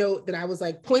did note that I was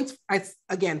like, points, me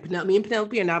and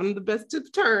Penelope are not on the best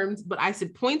of terms, but I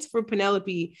said points for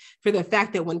Penelope for the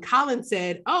fact that when Colin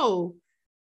said, oh,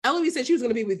 Eloise said she was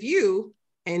going to be with you,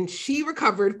 and she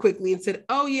recovered quickly and said,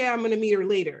 oh yeah, I'm going to meet her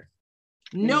later,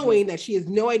 knowing that she has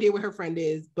no idea where her friend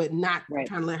is, but not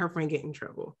trying to let her friend get in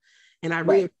trouble. And I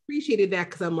really appreciated that,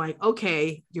 because I'm like,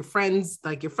 okay, your friends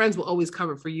will always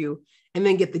cover for you, and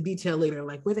then get the detail later,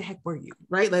 like, where the heck were you?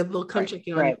 Right? Like they'll come check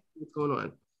in on what's going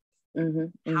on.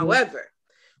 However,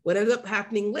 what ends up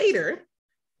happening later,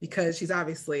 because she's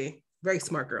obviously a very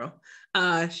smart girl,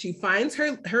 she finds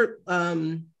her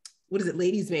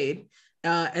lady's maid,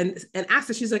 and asks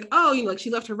her, she's like, oh, like she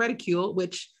left her reticule,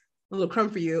 which, a little crumb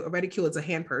for you, a reticule is a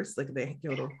hand purse, like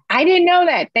I didn't know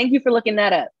that. Thank you for looking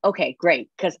that up. Okay, great,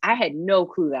 because I had no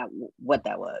clue what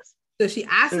that was. So she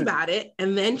asks about it,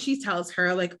 and then she tells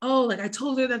her like, oh, like I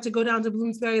told her not to go down to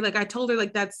Bloomsbury. Like I told her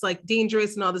like that's like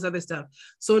dangerous and all this other stuff.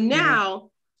 So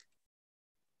now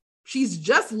she's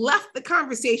just left the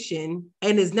conversation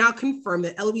and is now confirmed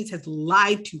that Eloise has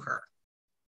lied to her.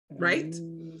 Right.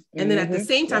 And then at the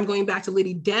same time, going back to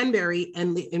Lady Danbury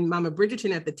and Mama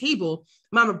Bridgerton at the table,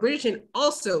 Mama Bridgerton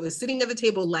also is sitting at the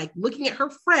table, like looking at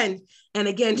her friend. And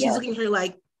again, she's looking at her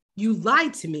like, you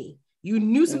lied to me. You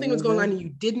knew something was going on and you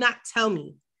did not tell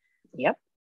me. Yep.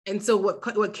 And so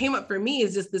what came up for me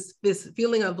is just this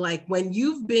feeling of like, when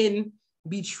you've been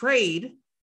betrayed,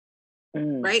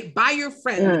 right, by your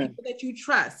friend, the people that you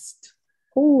trust,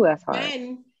 Ooh, that's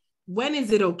hard. When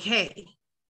is it okay?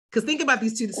 Because think about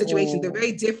these two situations, they're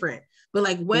very different. But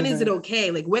like, when is it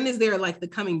okay? Like, when is there like the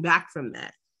coming back from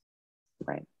that?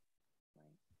 Right.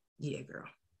 Yeah, girl.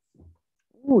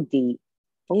 Ooh, deep.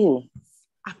 Ooh.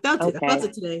 I felt it. I felt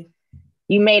it today.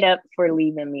 You made up for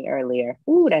leaving me earlier.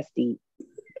 Ooh, that's deep.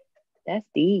 That's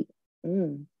deep.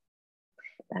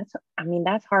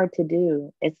 That's hard to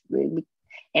do.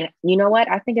 And you know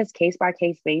what? I think it's case by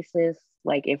case basis.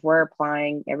 Like if we're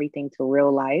applying everything to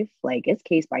real life, like it's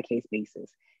case by case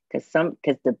basis.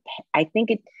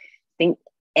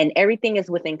 And everything is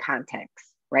within context,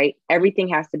 right? Everything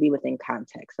has to be within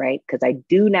context, right? Because I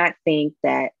do not think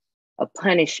that a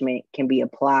punishment can be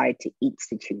applied to each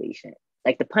situation.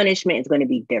 Like the punishment is going to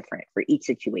be different for each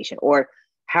situation, or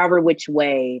however which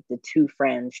way the two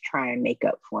friends try and make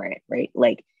up for it, right?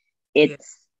 Like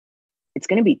it's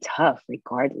going to be tough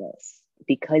regardless,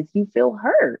 because you feel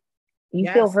hurt.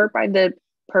 You feel hurt by the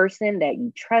person that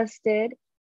you trusted,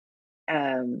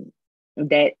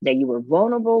 that you were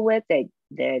vulnerable with, that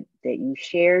you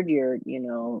shared your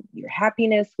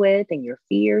happiness with and your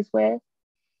fears with.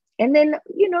 And then,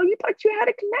 you thought you had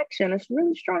a connection, a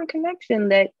really strong connection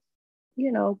that,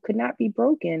 could not be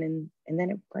broken. And then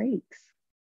it breaks.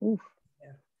 Oof.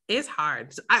 It's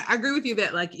hard. I agree with you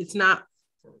that like,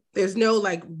 there's no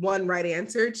like one right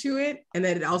answer to it. And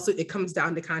then it comes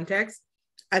down to context.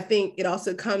 I think it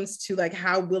also comes to like,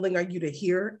 how willing are you to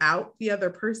hear out the other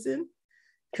person?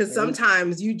 Because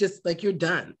sometimes you just like, you're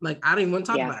done. Like, I don't even want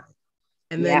to talk about it.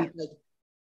 And then like,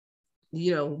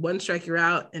 one strike you're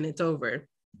out and it's over.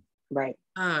 Right.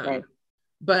 Right.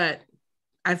 But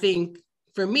I think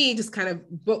for me, just kind of,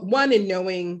 but one, in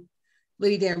knowing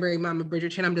Lady Danbury, Mama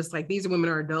Bridgerton, I'm just like, these women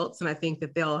are adults. And I think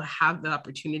that they'll have the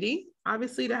opportunity,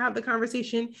 obviously, to have the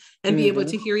conversation and be able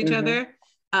to hear each other.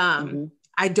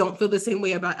 I don't feel the same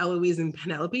way about Eloise and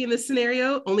Penelope in this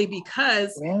scenario, only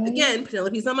because, again,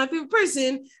 Penelope's not my favorite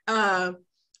person.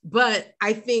 But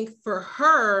I think for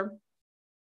her,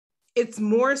 it's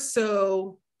more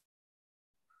so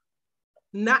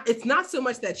it's not so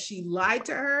much that she lied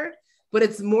to her, but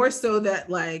it's more so that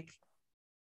like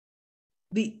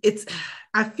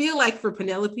I feel like for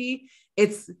Penelope,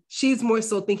 she's more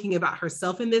so thinking about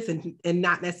herself in this and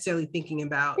not necessarily thinking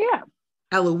about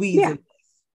Eloise in this.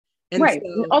 And right.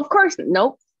 So, of course,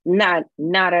 nope, not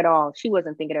at all. She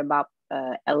wasn't thinking about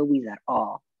Eloise at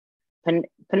all.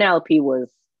 Penelope was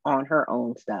on her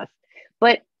own stuff,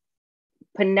 but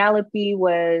Penelope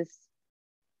was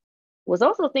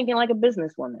also thinking like a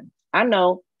businesswoman. I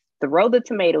know, throw the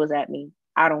tomatoes at me,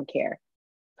 I don't care.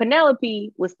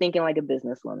 Penelope was thinking like a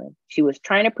businesswoman. She was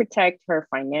trying to protect her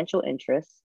financial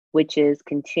interests, which is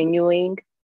continuing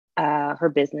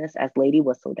her business as Lady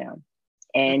Whistledown.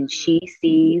 And she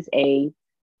sees a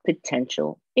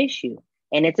potential issue.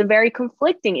 And it's a very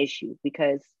conflicting issue,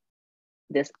 because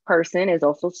this person is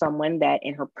also someone that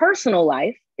in her personal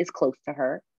life is close to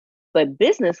her, but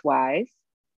business-wise,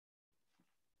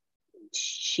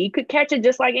 she could catch it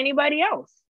just like anybody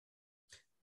else.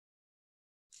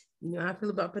 I feel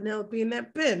about Penelope in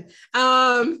that pen.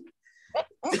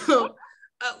 So,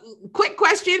 quick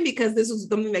question, because this was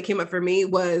something that came up for me,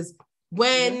 was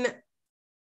when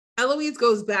Eloise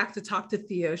goes back to talk to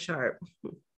Theo Sharp.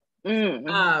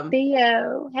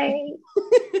 Theo, hey.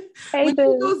 Hey, when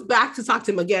she goes back to talk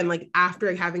to him again, like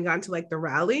after having gone to like the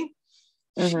rally,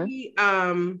 she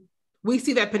we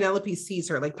see that Penelope sees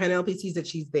her, like Penelope sees that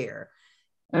she's there.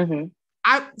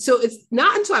 So it's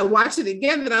not until I watched it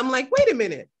again that I'm like, wait a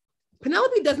minute,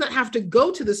 Penelope does not have to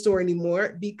go to the store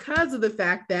anymore because of the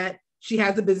fact that she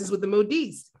has a business with the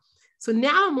modiste. So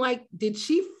now I'm like, did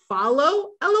she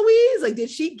follow Eloise? Like, did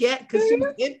she get, because she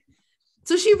was in,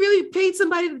 so she really paid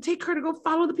somebody to take her to go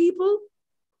follow the people?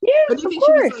 Yeah, but do you think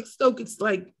she was like stoked? It's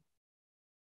like,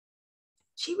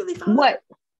 she really followed what?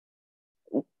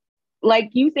 Like,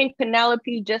 you think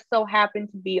Penelope just so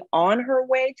happened to be on her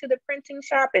way to the printing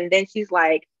shop, and then she's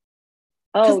like,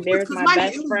 oh, there's my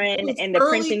best friend in the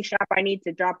printing shop I need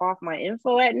to drop off my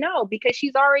info at? No, because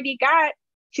she's already got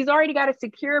a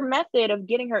secure method of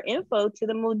getting her info to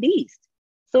the modiste.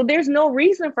 So there's no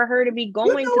reason for her to be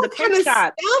going to the print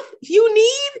shop. You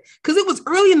need, because it was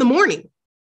early in the morning.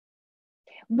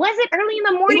 Was it early in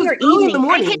the morning or evening? In the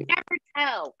morning.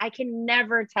 I can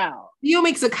never tell. Theo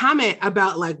makes a comment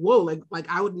about like, whoa, like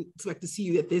I wouldn't expect to see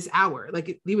you at this hour.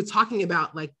 Like he was talking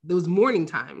about like those morning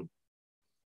time,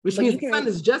 which means the sun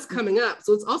is just coming up.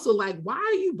 So it's also like, why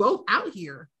are you both out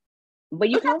here? But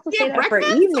you can also say that for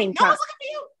evening time.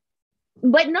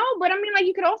 But I mean, like,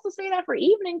 you could also say that for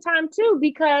evening time too,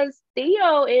 because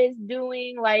Theo is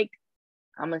doing, like,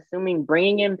 I'm assuming,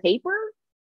 bringing in paper.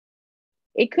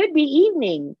 It could be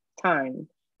evening time,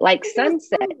 like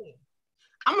sunset.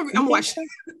 I'm gonna watch. I'm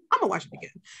gonna watch it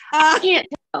again. I can't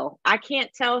tell. I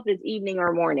can't tell if it's evening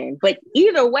or morning, but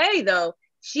either way, though,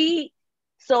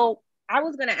 So I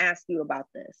was gonna ask you about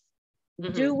this.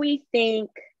 Mm-hmm. Do we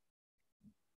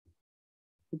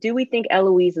think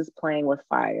Eloise is playing with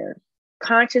fire,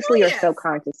 consciously or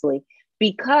subconsciously?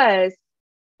 Because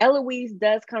Eloise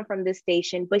does come from this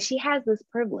station, but she has this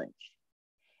privilege,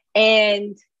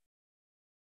 and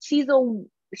she's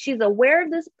aware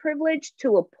of this privilege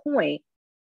to a point.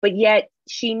 But yet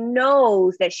she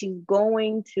knows that she's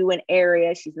going to an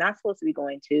area she's not supposed to be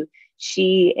going to.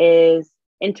 She is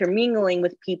intermingling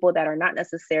with people that are not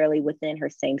necessarily within her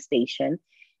same station.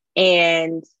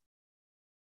 And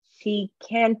she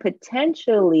can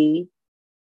potentially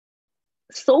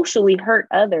socially hurt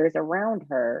others around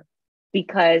her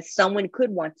because someone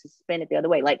could want to spin it the other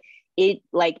way.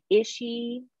 Is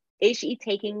she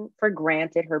taking for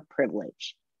granted her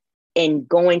privilege in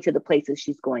going to the places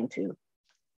she's going to?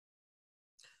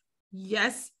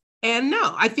 Yes and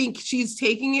no. I think she's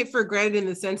taking it for granted in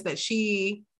the sense that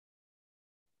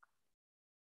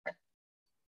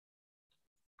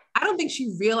I don't think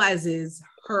she realizes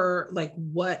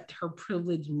what her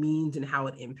privilege means and how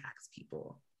it impacts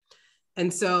people.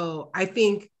 And so I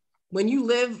think when you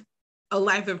live a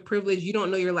life of privilege, you don't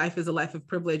know your life is a life of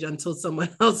privilege until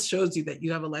someone else shows you that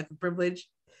you have a life of privilege.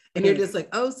 And you're just like,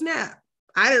 oh snap,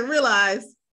 I didn't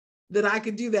realize that I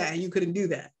could do that and you couldn't do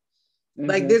that.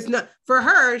 Like there's not, for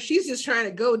her, she's just trying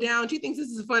to go down. She thinks this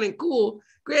is fun and cool.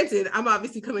 Granted, I'm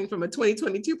obviously coming from a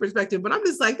 2022 perspective, but I'm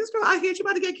just like, this girl out here, she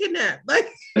about to get kidnapped. Like,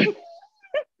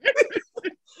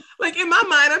 like in my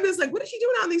mind, I'm just like, what is she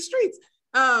doing out in these streets?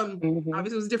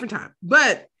 Obviously it was a different time,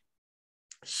 but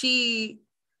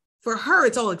for her,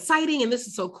 it's all exciting and this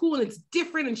is so cool and it's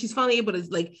different. And she's finally able to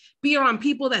like be around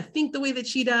people that think the way that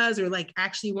she does, or like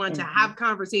actually want to have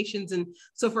conversations. And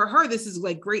so for her, this is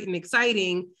like great and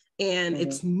exciting. And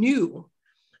it's new,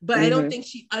 but I don't think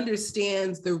she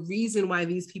understands the reason why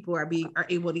these people are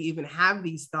able to even have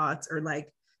these thoughts, or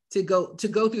like to go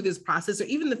through this process, or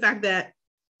even the fact that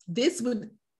this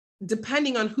would,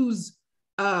 depending on who's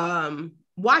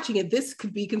watching it, this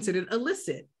could be considered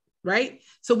illicit, right?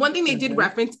 So one thing they did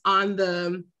reference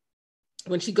on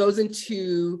when she goes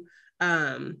into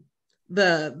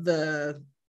the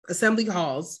assembly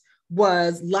halls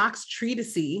was Locke's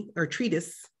treatise,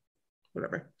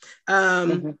 whatever.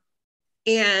 And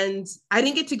I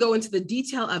didn't get to go into the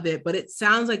detail of it, but it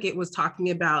sounds like it was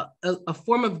talking about a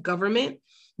form of government,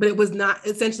 but it was not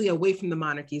essentially away from the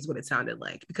monarchy is what it sounded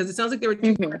like, because it sounds like there were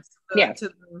two parts to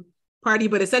the party,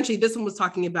 but essentially this one was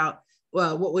talking about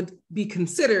what would be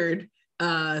considered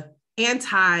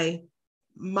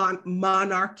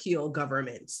anti-monarchical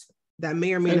governments. That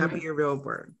may or may not be a real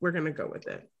word. We're going to go with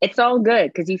it. It's all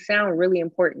good because you sound really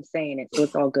important saying it. So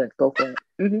it's all good. Go for it.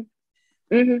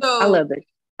 So I love it.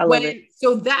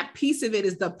 So that piece of it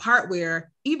is the part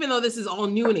where, even though this is all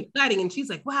new and exciting, and she's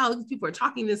like, wow, these people are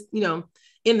talking this,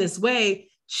 in this way,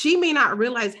 she may not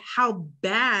realize how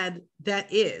bad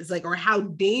that is, like, or how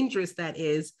dangerous that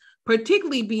is,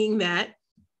 particularly being that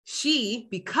she,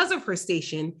 because of her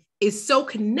station, is so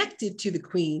connected to the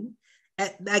queen.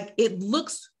 Like, it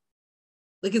looks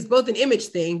like it's both an image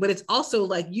thing, but it's also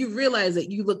like you realize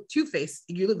that you look two-faced,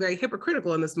 you look very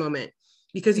hypocritical in this moment,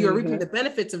 because you are reaping the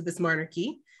benefits of this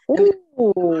monarchy and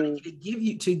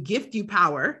to gift you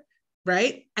power,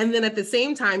 right? And then at the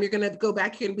same time, you're going to go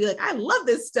back here and be like, I love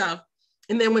this stuff.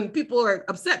 And then when people are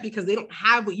upset because they don't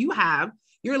have what you have,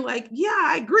 you're like, yeah,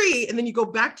 I agree. And then you go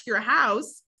back to your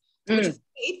house, which is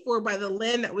paid for by the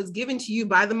land that was given to you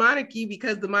by the monarchy,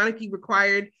 because the monarchy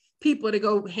required people to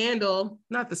go handle,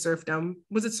 not the serfdom.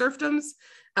 Was it serfdoms?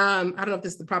 I don't know if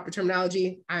this is the proper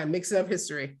terminology. I am mixing up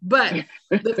history, but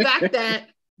the fact that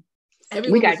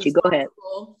everyone was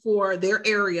responsible for their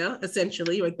area,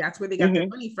 essentially, like that's where they got their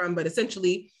money from. But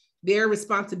essentially, their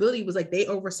responsibility was like they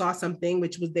oversaw something,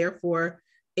 which was therefore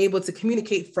able to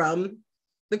communicate from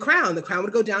the crown. The crown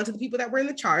would go down to the people that were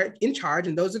in charge,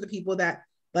 and those are the people that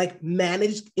like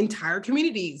managed entire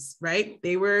communities, right?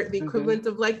 They were the equivalent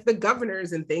of like the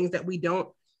governors and things that we don't,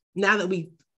 now that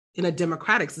we, in a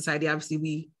democratic society, obviously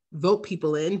we vote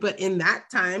people in, but in that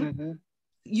time,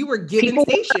 you were given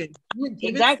station. You were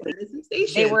given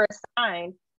station. They were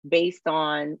assigned based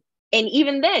on, and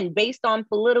even then, based on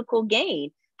political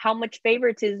gain. How much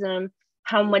favoritism,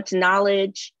 how much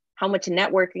knowledge, how much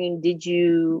networking did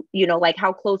you, like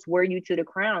how close were you to the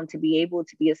crown to be able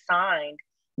to be assigned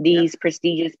these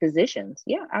prestigious positions?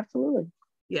 Yeah, absolutely.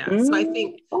 Yeah. So I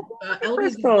think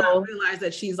Eloise does not realize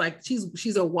that she's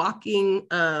a walking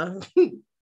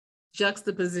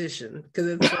juxtaposition,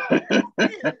 because it's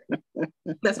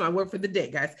that's my word for the day,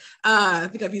 guys. I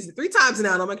think I've used it 3 times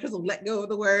now, and I'm like, Crystal, let go of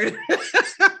the word.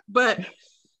 But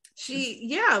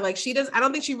I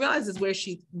don't think she realizes where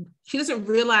she doesn't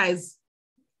realize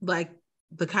like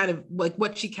the kind of like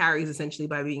what she carries essentially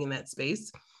by being in that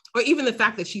space, or even the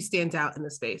fact that she stands out in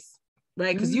the space,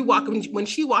 right? Because you walk when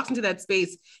she walks into that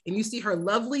space and you see her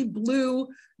lovely blue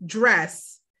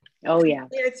dress. Oh yeah.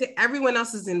 Compared to everyone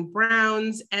else is in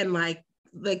browns and like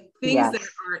things that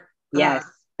are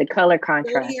the color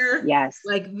contrast. Here, yes.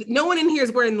 Like no one in here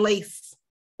is wearing lace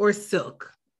or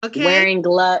silk. Okay. Wearing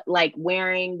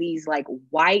these like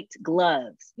white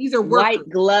gloves. These are white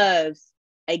gloves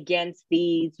against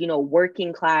these,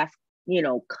 working class,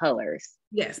 colors.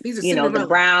 Yes, these are the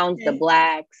browns, the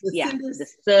blacks, the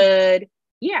sud.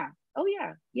 Yeah. Oh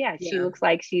yeah. She looks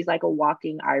like she's like a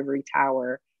walking ivory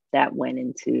tower that went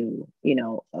into,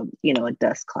 a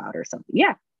dust cloud or something.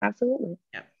 Yeah, absolutely.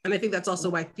 Yeah. And I think that's also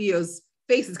why Theo's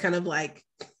face is kind of like,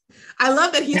 I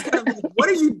love that he's kind of like, what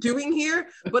are you doing here?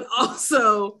 But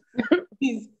also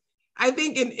I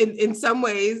think in some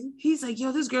ways he's like,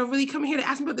 yo, this girl really coming here to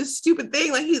ask me about this stupid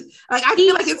thing. Like I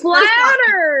feel like it's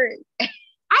flattered.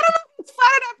 I don't know if it's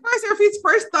flattered at first, or if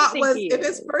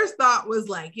his first thought was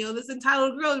like, yo, this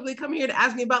entitled girl is really coming here to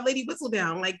ask me about Lady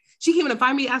Whistledown. Like she came to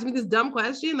find me to ask me this dumb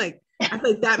question. Like I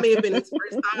think that may have been his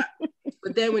first thought.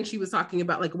 But then when she was talking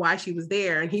about like why she was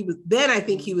there, and I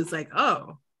think he was like,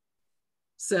 oh,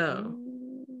 so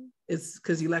it's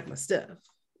because you like my stuff.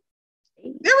 They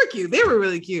were cute. They were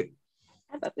really cute.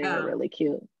 I thought they were really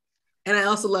cute. And I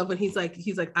also love when he's like,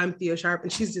 I'm Theo Sharp,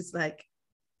 and she's just like,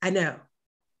 I know.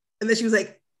 And then she was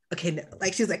like, okay, no.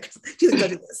 Like she's like, don't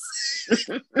do this.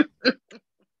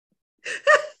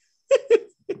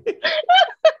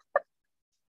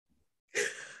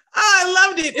 I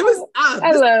loved it. It was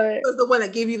I love it. It was the one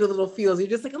that gave you the little feels. You're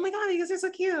just like, oh my God, you guys are so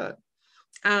cute.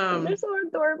 They're so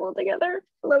adorable together.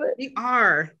 I love it. They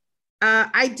are.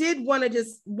 I did want to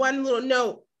just one little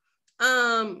note.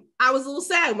 I was a little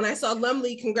sad when I saw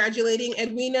Lumley congratulating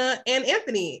Edwina and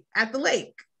Anthony at the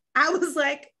lake. I was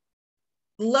like,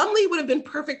 Lumley would have been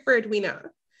perfect for Edwina.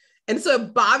 And so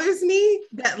it bothers me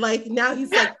that like now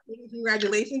he's like,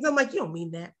 congratulations. I'm like, you don't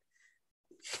mean that.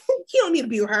 He don't need to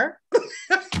be with her.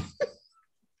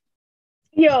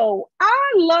 Yo,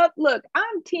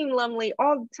 I'm Team Lumley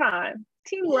all the time.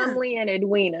 Team Lumley and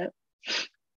Edwina.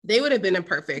 They would have been a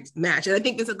perfect match. And I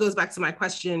think this goes back to my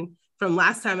question from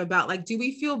last time about like, do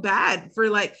we feel bad for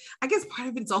like, I guess part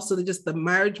of it's also just the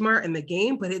marriage mart and the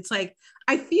game, but it's like,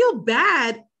 I feel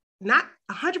bad, not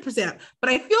 100%, but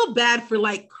I feel bad for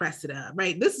like Cressida,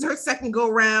 right? This is her second go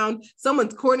round.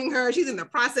 Someone's courting her. She's in the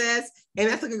process and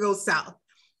that's like it goes south.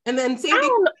 And then same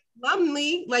thing,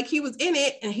 Lumley, like he was in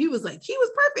it and he was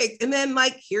perfect. And then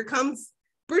like, here comes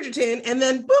Bridgerton and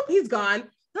then boop, he's gone. And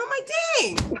I'm like,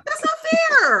 dang, that's not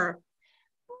fair.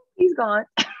 He's gone.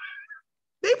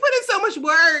 They put in so much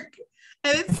work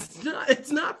and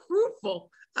it's not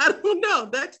fruitful. I don't know.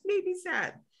 That made me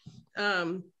sad.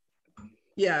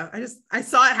 Yeah, I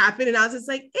saw it happen and I was just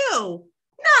like, ew,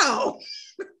 no.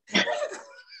 Get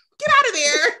out of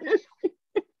there.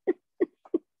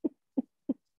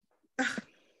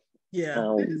 Yeah.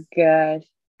 Oh gosh.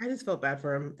 I just felt bad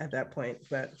for him at that point,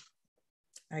 but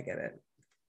I get it.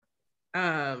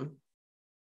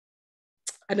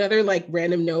 Another like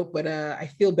random note, but I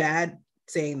feel bad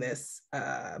saying this,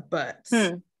 but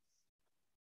I'm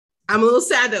a little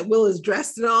sad that Will is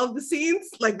dressed in all of the scenes.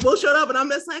 Like Will showed up and I'm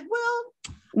just like,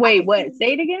 Will. Wait, what?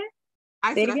 Say it again?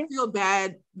 I feel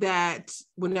bad that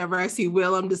whenever I see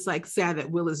Will, I'm just like sad that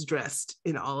Will is dressed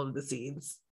in all of the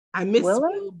scenes. I miss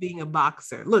Will being a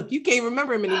boxer. Look, you can't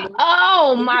remember him anymore.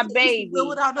 Oh, my baby. Will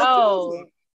without no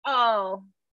clothing. Oh.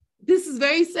 This is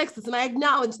very sexist, and I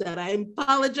acknowledge that. I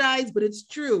apologize, but it's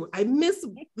true. I miss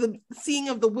the seeing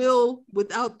of the Will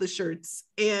without the shirts,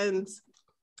 and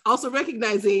also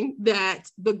recognizing that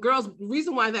the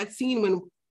reason why that scene when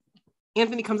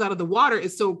Anthony comes out of the water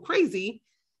is so crazy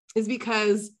is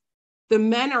because the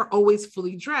men are always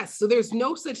fully dressed. So there's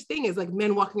no such thing as like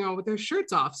men walking around with their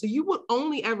shirts off. So you will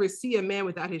only ever see a man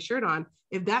without his shirt on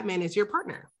if that man is your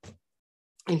partner.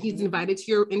 And he's invited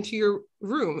into your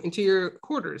room, into your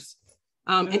quarters.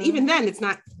 And even then it's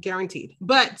not guaranteed,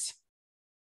 but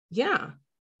yeah,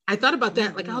 I thought about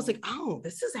that. Like, I was like, oh,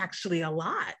 this is actually a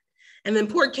lot. And then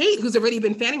poor Kate, who's already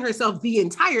been fanning herself the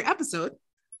entire episode.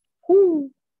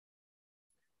 Ooh.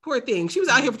 Poor thing. She was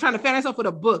out here trying to fan herself with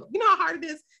a book. You know how hard it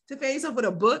is to fan yourself with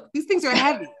a book? These things are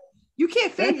heavy. You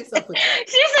can't fan yourself with it.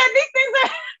 She said these things are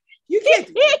you can't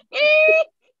do this.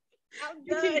 I'm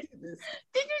done. Did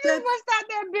you just bust out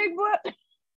that big book?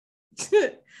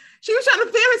 She was trying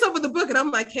to fan herself with the book, and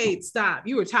I'm like, Kate, stop.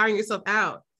 You were tiring yourself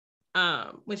out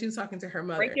when she was talking to her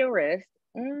mother. Break your wrist.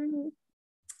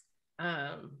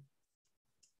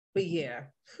 But yeah,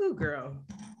 whew, girl,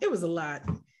 it was a lot.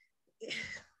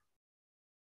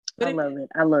 I love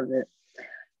it.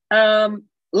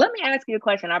 Let me ask you a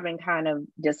question. I've been kind of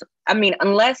just, I mean,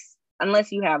 unless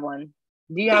you have one.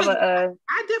 Do you have a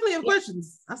I definitely have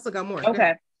questions. I still got more.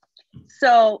 Okay.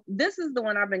 So this is the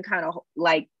one I've been kind of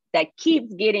like, that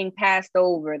keeps getting passed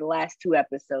over the last 2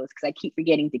 episodes because I keep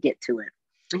forgetting to get to it.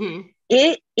 Mm-hmm.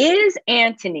 It is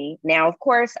Anthony. Now, of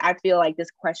course, I feel like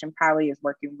this question probably is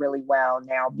working really well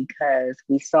now because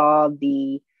we saw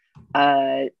the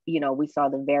very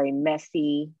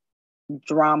messy,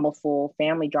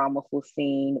 family dramaful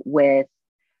scene with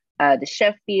the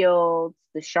Sheffields,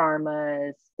 the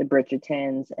Sharmas, the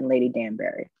Bridgertons, and Lady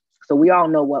Danbury. So we all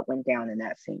know what went down in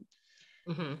that scene.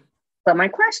 Mm-hmm. But my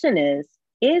question is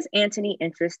Anthony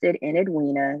interested in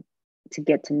Edwina to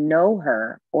get to know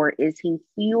her, or is he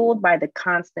fueled by the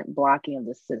constant blocking of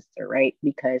the sister, right?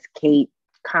 Because Kate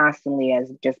constantly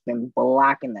has just been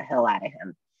blocking the hell out of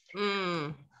him.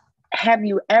 Mm. Have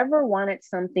you ever wanted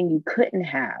something you couldn't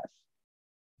have?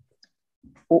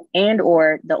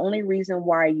 Or the only reason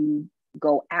why you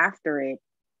go after it,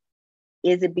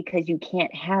 is it because you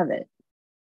can't have it?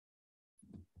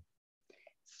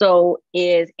 So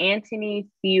is Anthony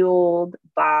fueled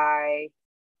by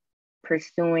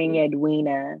pursuing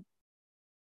Edwina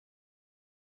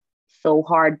so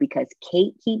hard because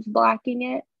Kate keeps blocking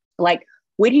it? Like,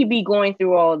 would he be going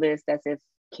through all this as if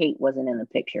Kate wasn't in the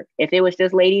picture? If it was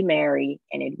just Lady Mary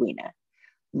and Edwina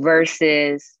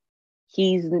versus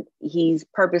he's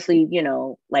purposely,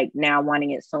 like now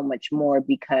wanting it so much more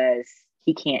because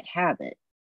he can't have it.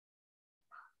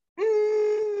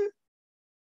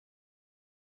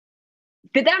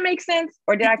 Did that make sense?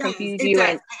 Or did I confuse you?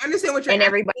 I understand what you're and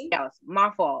everybody else.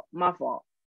 My fault. No,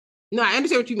 I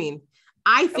understand what you mean.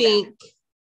 I think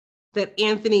that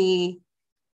Anthony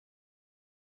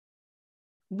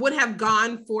would have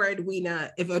gone for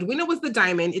Edwina if Edwina was the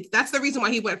diamond. That's the reason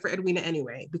why he went for Edwina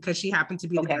anyway, because she happened to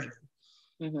be the diamond.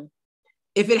 Mm-hmm.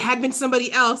 If it had been somebody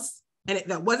else and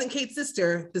that wasn't Kate's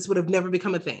sister, this would have never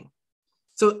become a thing.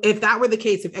 So if that were the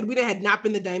case, if Edwina had not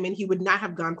been the diamond, he would not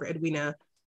have gone for Edwina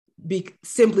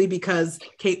simply because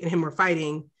Kate and him were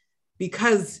fighting,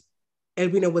 because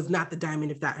Edwina was not the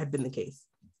diamond if that had been the case.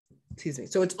 Excuse me.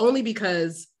 So it's only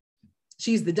because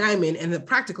she's the diamond, and the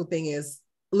practical thing is,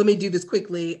 let me do this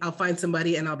quickly, I'll find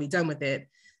somebody and I'll be done with it.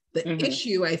 The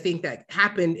issue I think that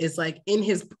happened is like in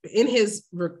his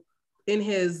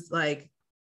like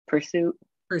pursuit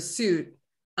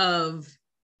of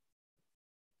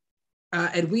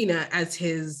Edwina as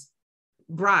his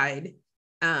bride.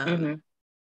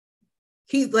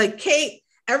 He's like, Kate,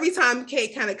 every time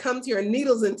Kate kind of comes here and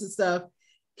needles into stuff,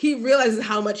 he realizes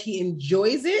how much he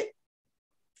enjoys it.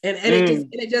 And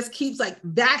it just keeps like,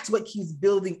 that's what keeps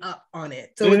building up on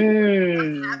it. So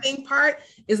the having part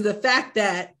is the fact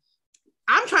that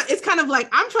it's kind of like,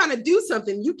 I'm trying to do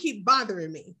something, you keep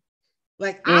bothering me.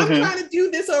 Like, I'm trying to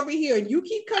do this over here, and you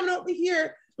keep coming over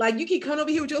here. Like, you keep coming over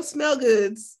here with your smell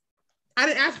goods. I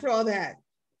didn't ask for all that.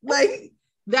 Like,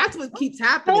 that's what keeps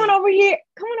happening. Coming over here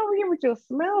with your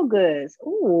smell goods.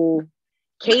 Ooh.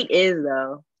 Kate is,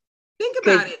 though. Think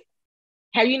about it.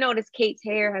 Have you noticed Kate's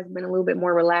hair has been a little bit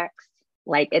more relaxed?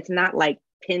 Like, it's not like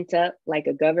pent up like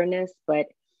a governess, but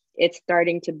it's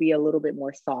starting to be a little bit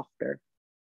more softer.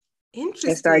 Interesting.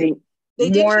 It's starting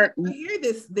they did hear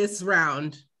this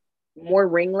round. More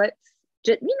ringlets.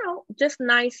 Just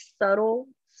nice, subtle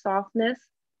softness.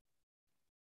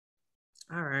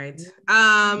 All right.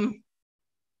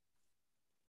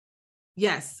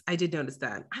 Yes, I did notice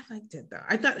that. I liked it though.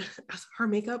 I thought her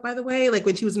makeup, by the way, like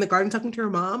when she was in the garden talking to her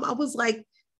mom, I was like,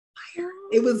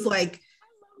 it was like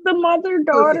the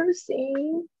mother-daughter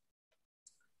scene.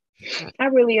 I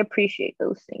really appreciate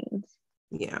those scenes.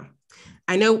 Yeah.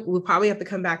 I know we'll probably have to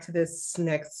come back to this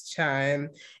next time,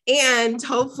 and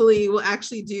hopefully we'll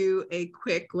actually do a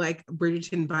quick like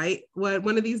Bridgerton bite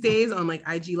one of these days on like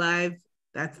IG Live.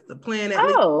 That's the plan.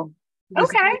 Oh,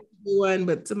 okay. One,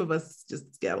 but some of us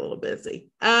just get a little busy.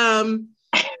 But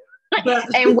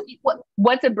and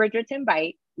what's a Bridgerton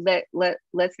bite?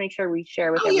 Let's make sure we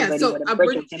share with everybody. So what a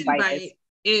Bridgerton bite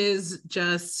is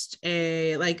just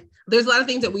there's a lot of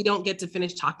things that we don't get to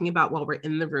finish talking about while we're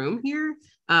in the room here,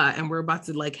 and we're about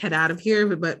to like head out of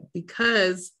here, but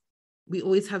because we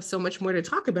always have so much more to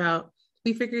talk about,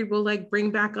 we figured we'll like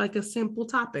bring back like a simple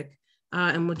topic,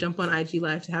 and we'll jump on IG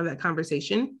Live to have that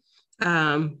conversation.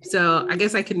 So I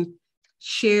guess I can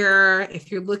share,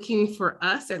 if you're looking for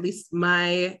us, at least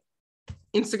my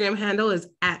Instagram handle is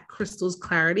at Crystal's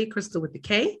Clarity, Crystal with the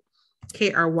K,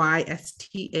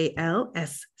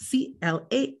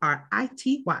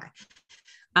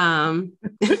 KrystalSclarity.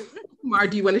 Mar,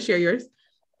 do you want to share yours?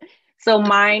 So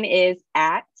mine is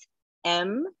at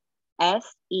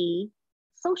MSE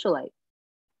Socialite.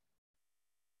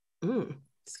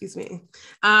 Excuse me.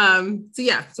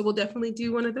 So we'll definitely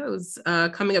do one of those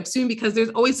coming up soon, because there's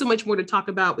always so much more to talk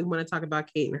about. We want to talk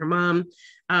about Kate and her mom.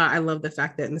 I love the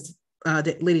fact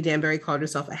that Lady Danbury called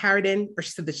herself a Harridan, or she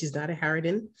said that she's not a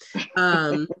Harridan.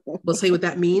 We'll say what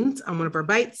that means on one of our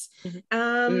bites.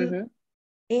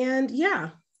 And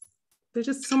yeah, there's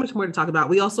just so much more to talk about.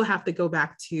 We also have to go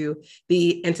back to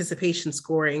the anticipation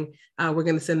scoring. We're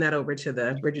going to send that over to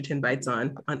the Bridgerton Bites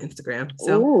on Instagram.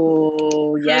 So,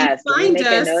 oh yes, let me make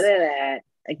a note of that,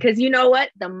 because you know what,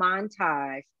 the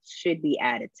montage should be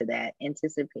added to that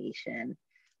anticipation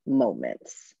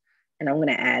moments, and I'm going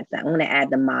to add that. I'm going to add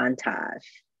the montage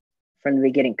from the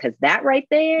beginning, because that right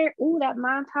there, that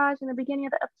montage in the beginning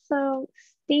of the episode,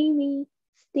 steamy.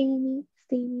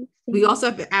 We also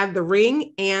have to add the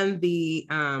ring and the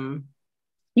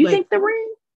you think the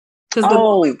ring? Because the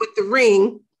moment with the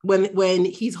ring, when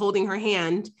he's holding her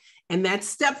hand, and that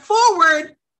step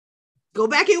forward, go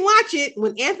back and watch it.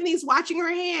 When Anthony's watching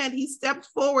her hand, he steps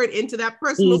forward into that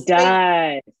personal space.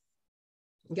 Does.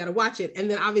 You got to watch it. And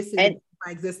then obviously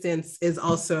my existence is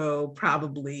also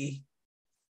probably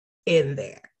in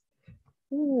there.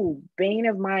 Ooh, bane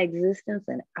of my existence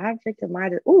and object of my,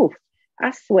 ooh,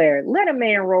 I swear, let a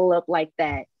man roll up like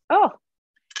that. Oh,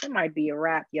 it might be a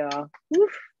wrap, y'all.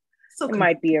 Oof. It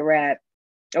might be a wrap.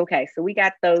 Okay, so we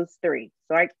got those three.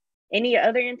 So any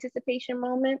other anticipation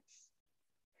moments?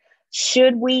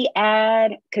 Should we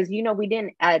add, because we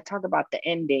didn't talk about the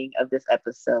ending of this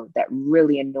episode that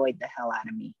really annoyed the hell out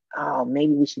of me. Oh,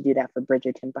 maybe we should do that for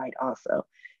Bridgerton Bite also.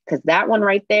 Because that one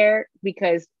right there,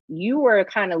 because you were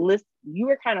kind of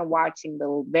watching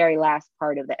the very last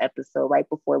part of the episode right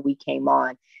before we came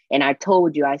on. And I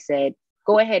told you, I said,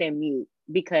 go ahead and mute,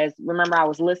 because remember I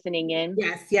was listening in.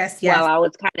 Yes. While I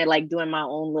was kind of like doing my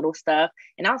own little stuff.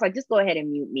 And I was like, just go ahead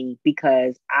and mute me,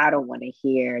 because I don't want to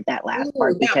hear that last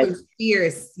part. That was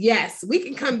fierce. Yes, we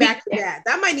can come back to that.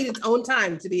 That might need its own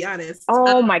time, to be honest.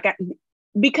 Oh my God.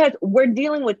 Because we're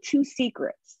dealing with two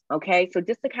secrets. Okay. So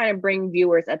just to kind of bring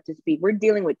viewers up to speed, we're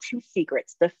dealing with two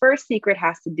secrets. The first secret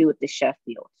has to do with the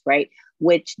Sheffields, right?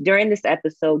 Which during this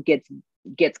episode gets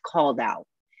called out,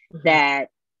 that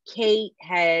Kate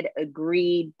had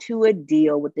agreed to a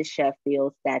deal with the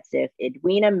Sheffields that if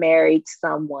Edwina married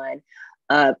someone,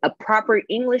 a proper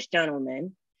English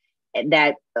gentleman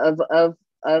that of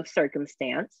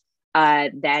circumstance,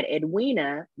 that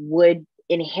Edwina would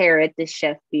inherit the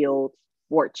Sheffield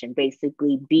fortune,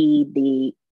 basically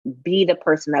be the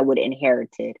person that would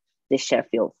inherited the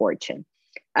Sheffield fortune.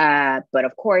 But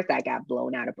of course, that got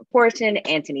blown out of proportion.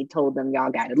 Anthony told them,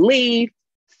 y'all got to leave.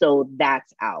 So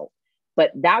that's out.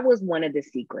 But that was one of the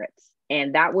secrets.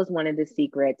 And that was one of the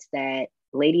secrets that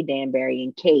Lady Danbury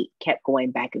and Kate kept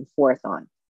going back and forth on.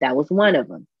 That was one of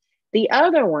them. The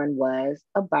other one was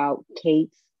about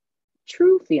Kate's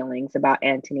true feelings about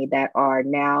Anthony that are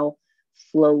now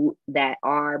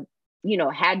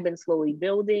had been slowly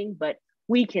building, but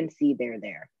we can see they're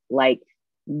there. Like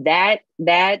that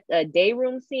day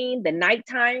room scene, the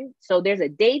nighttime. So there's a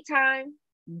daytime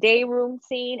day room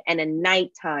scene and a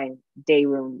nighttime day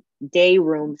room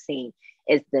scene.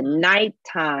 It's the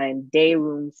nighttime day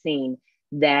room scene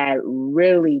that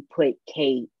really put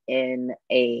Kate in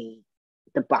a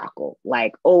debacle.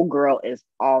 Like, old girl is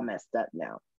all messed up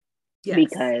now. Yes.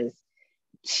 Because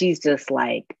she's just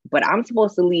like, but I'm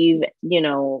supposed to leave,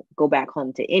 go back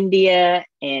home to India.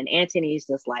 And Anthony's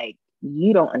just like,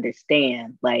 you don't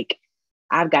understand. Like,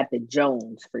 I've got the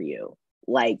Jones for you.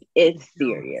 Like, it's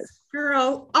serious.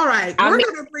 Girl, all right. We're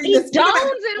going to bring this.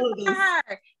 Jonesing for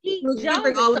her. He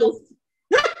Jones all of this.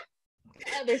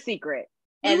 Other secret.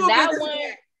 And that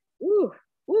one,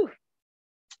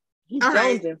 he's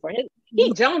jonesing for his.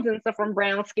 He jonesing for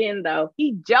brown skin, though.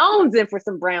 He jonesing for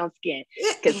some brown skin.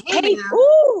 Because Kate,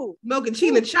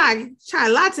 mochaccino chai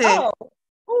latte.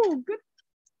 Oh, good.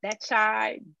 That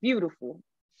chai, beautiful.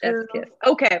 Chef's kiss.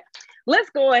 Okay,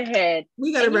 let's go ahead.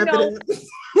 We gotta wrap it up.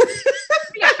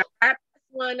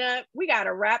 We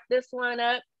gotta wrap this one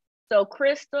up. So,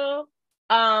 Crystal,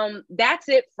 that's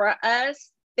it for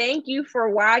us. Thank you for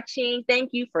watching.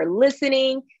 Thank you for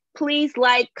listening. Please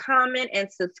like, comment,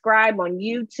 and subscribe on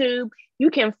YouTube.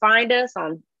 You can find us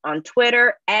on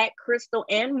Twitter at Crystal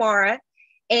and Mara.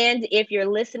 And if you're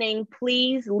listening,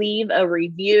 please leave a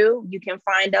review. You can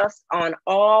find us on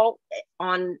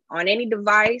any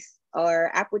device or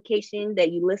application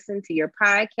that you listen to your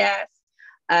podcast.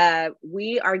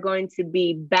 We are going to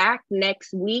be back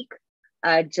next week,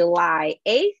 July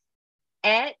 8th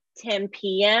at 10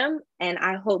 p.m. And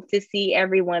I hope to see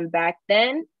everyone back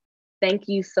then. Thank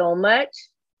you so much.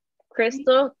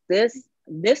 Crystal, this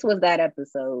was that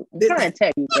episode. I'm trying to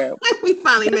tell you, girl. We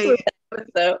finally made it.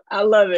 So I love it.